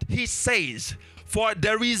into what He says, for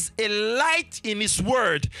there is a light in His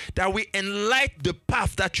word that will enlighten the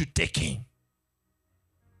path that you're taking.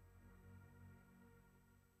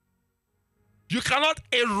 You cannot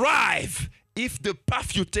arrive if the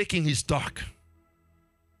path you're taking is dark.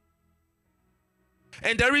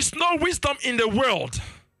 And there is no wisdom in the world,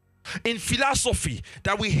 in philosophy,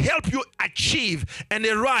 that will help you achieve and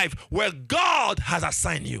arrive where God has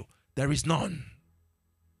assigned you. There is none.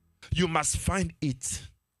 You must find it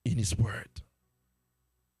in His Word.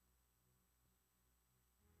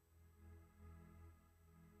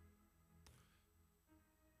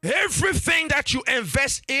 Everything that you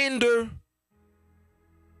invest in the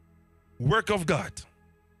work of God,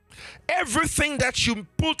 everything that you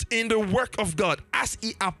put in the work of God as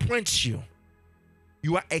He appoints you,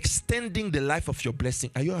 you are extending the life of your blessing.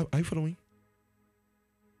 Are you following?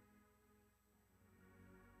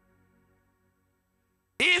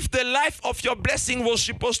 If the life of your blessing was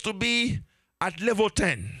supposed to be at level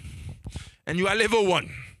 10 and you are level 1,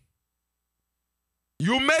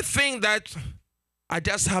 you may think that I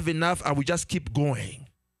just have enough, I will just keep going.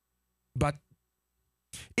 But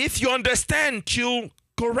if you understand to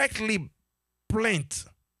correctly plant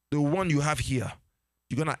the one you have here,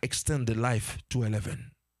 you're going to extend the life to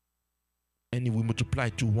 11. And it will multiply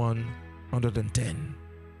to 110.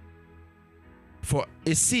 For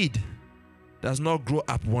a seed does not grow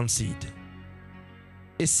up one seed.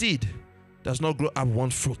 A seed does not grow up one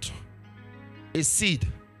fruit. A seed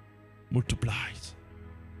multiplies.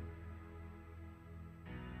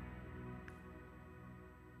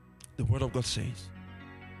 The Word of God says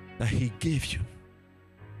that He gave you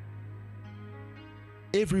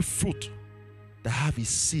every fruit that have His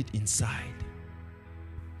seed inside.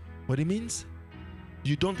 What it means?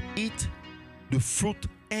 You don't eat the fruit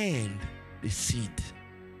and the seed.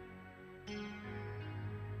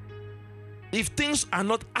 If things are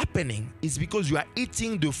not happening, it's because you are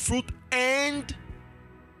eating the fruit and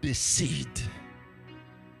the seed.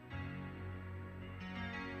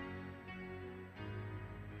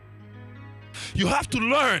 You have to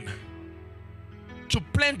learn to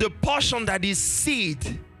plant the portion that is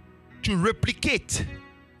seed to replicate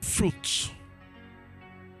fruit.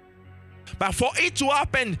 But for it to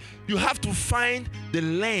happen, you have to find the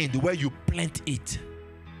land where you plant it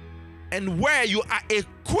and where you are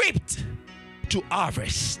equipped to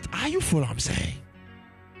harvest. Are you following what I'm saying?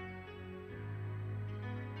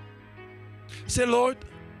 Say, Lord,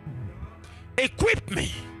 equip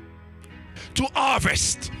me to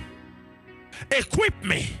harvest. Equip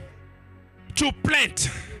me to plant.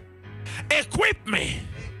 Equip me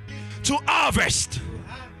to harvest.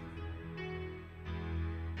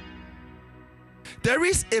 There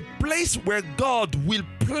is a place where God will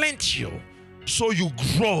plant you so you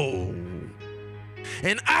grow.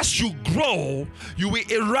 And as you grow, you will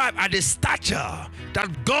arrive at the stature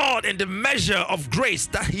that God and the measure of grace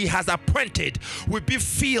that He has appointed will be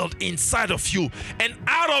filled inside of you. And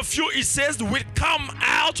out of you, it says, will come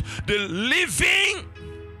out the living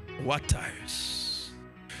waters.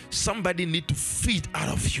 Somebody need to feed out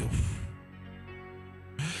of you.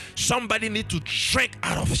 Somebody need to drink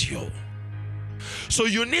out of you. So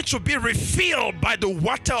you need to be refilled by the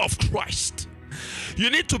water of Christ. You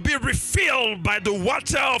need to be refilled by the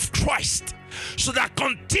water of Christ, so that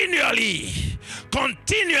continually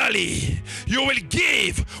you will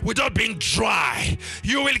give without being dry.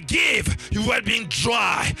 You will give without being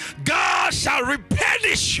dry. God shall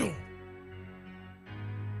replenish you.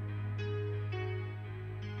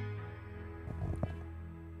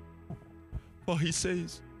 For He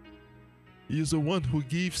says He is the one who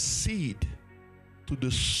gives seed to the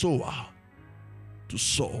sower to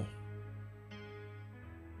sow.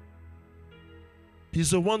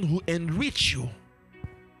 He's the one who enriches you.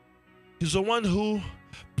 He's the one who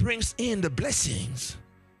brings in the blessings,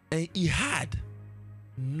 and He had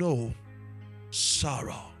no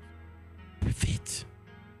sorrow with it.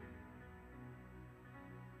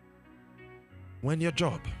 When your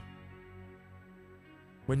job,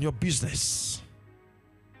 when your business,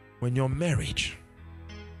 when your marriage,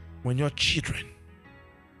 when your children,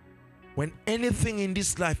 when anything in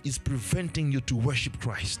this life is preventing you to worship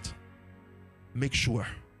Christ, make sure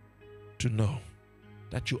to know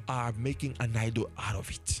that you are making an idol out of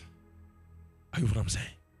it. Are you what I'm saying?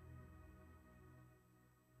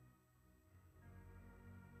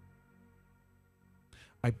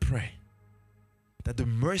 I pray that the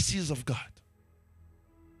mercies of God,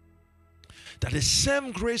 that the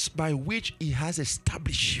same grace by which He has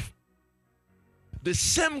established you, the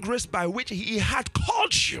same grace by which He had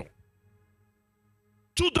called you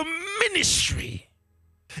to the ministry,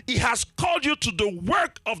 He has called you to the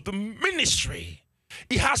work of the ministry.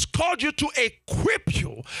 He has called you to equip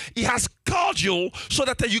you. He has called you so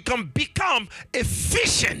that you can become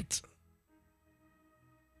efficient.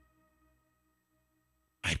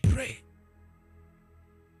 I pray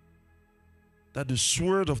that the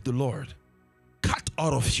sword of the Lord cut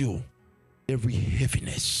out of you every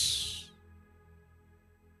heaviness,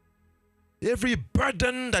 every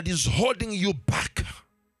burden that is holding you back.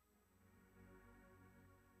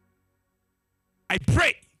 I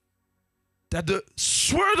pray that the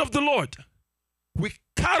sword of the Lord will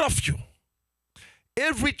cut off you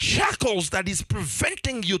every shackles that is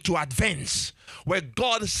preventing you to advance where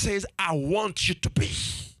God says, I want you to be.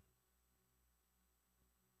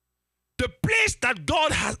 The place that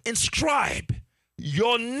God has inscribed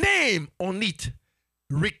your name on it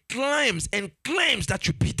reclaims and claims that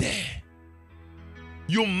you be there.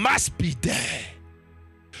 You must be there.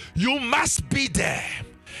 You must be there.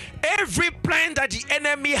 Every plan that the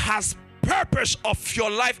enemy has purpose of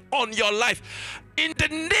your life on your life, in the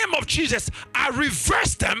name of Jesus, I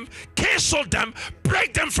reverse them, cancel them,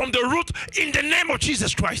 break them from the root in the name of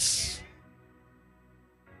Jesus Christ.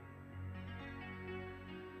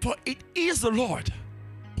 For it is the Lord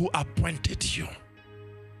who appointed you.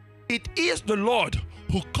 It is the Lord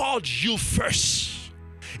who called you first.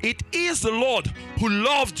 It is the Lord who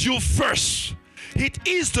loved you first. It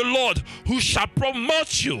is the Lord who shall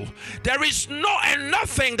promote you. There is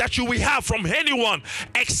nothing that you will have from anyone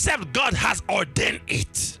except God has ordained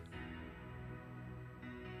it.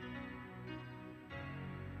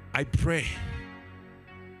 I pray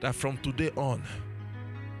that from today on,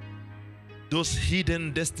 those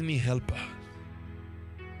hidden destiny helpers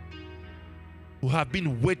who have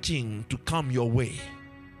been waiting to come your way,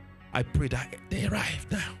 I pray that they arrive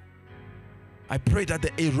now. I pray that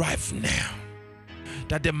they arrive now.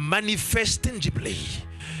 That they manifest tangibly.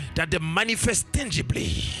 That they manifest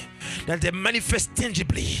tangibly. That they manifest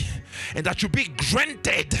tangibly. And that you be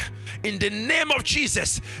granted in the name of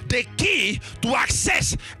Jesus the key to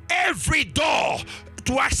access every door,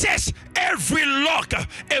 to access every lock,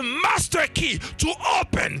 a master key to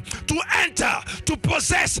open, to enter, to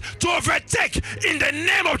possess, to overtake in the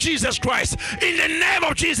name of Jesus Christ. In the name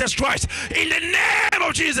of Jesus Christ. In the name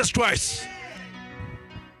of Jesus Christ.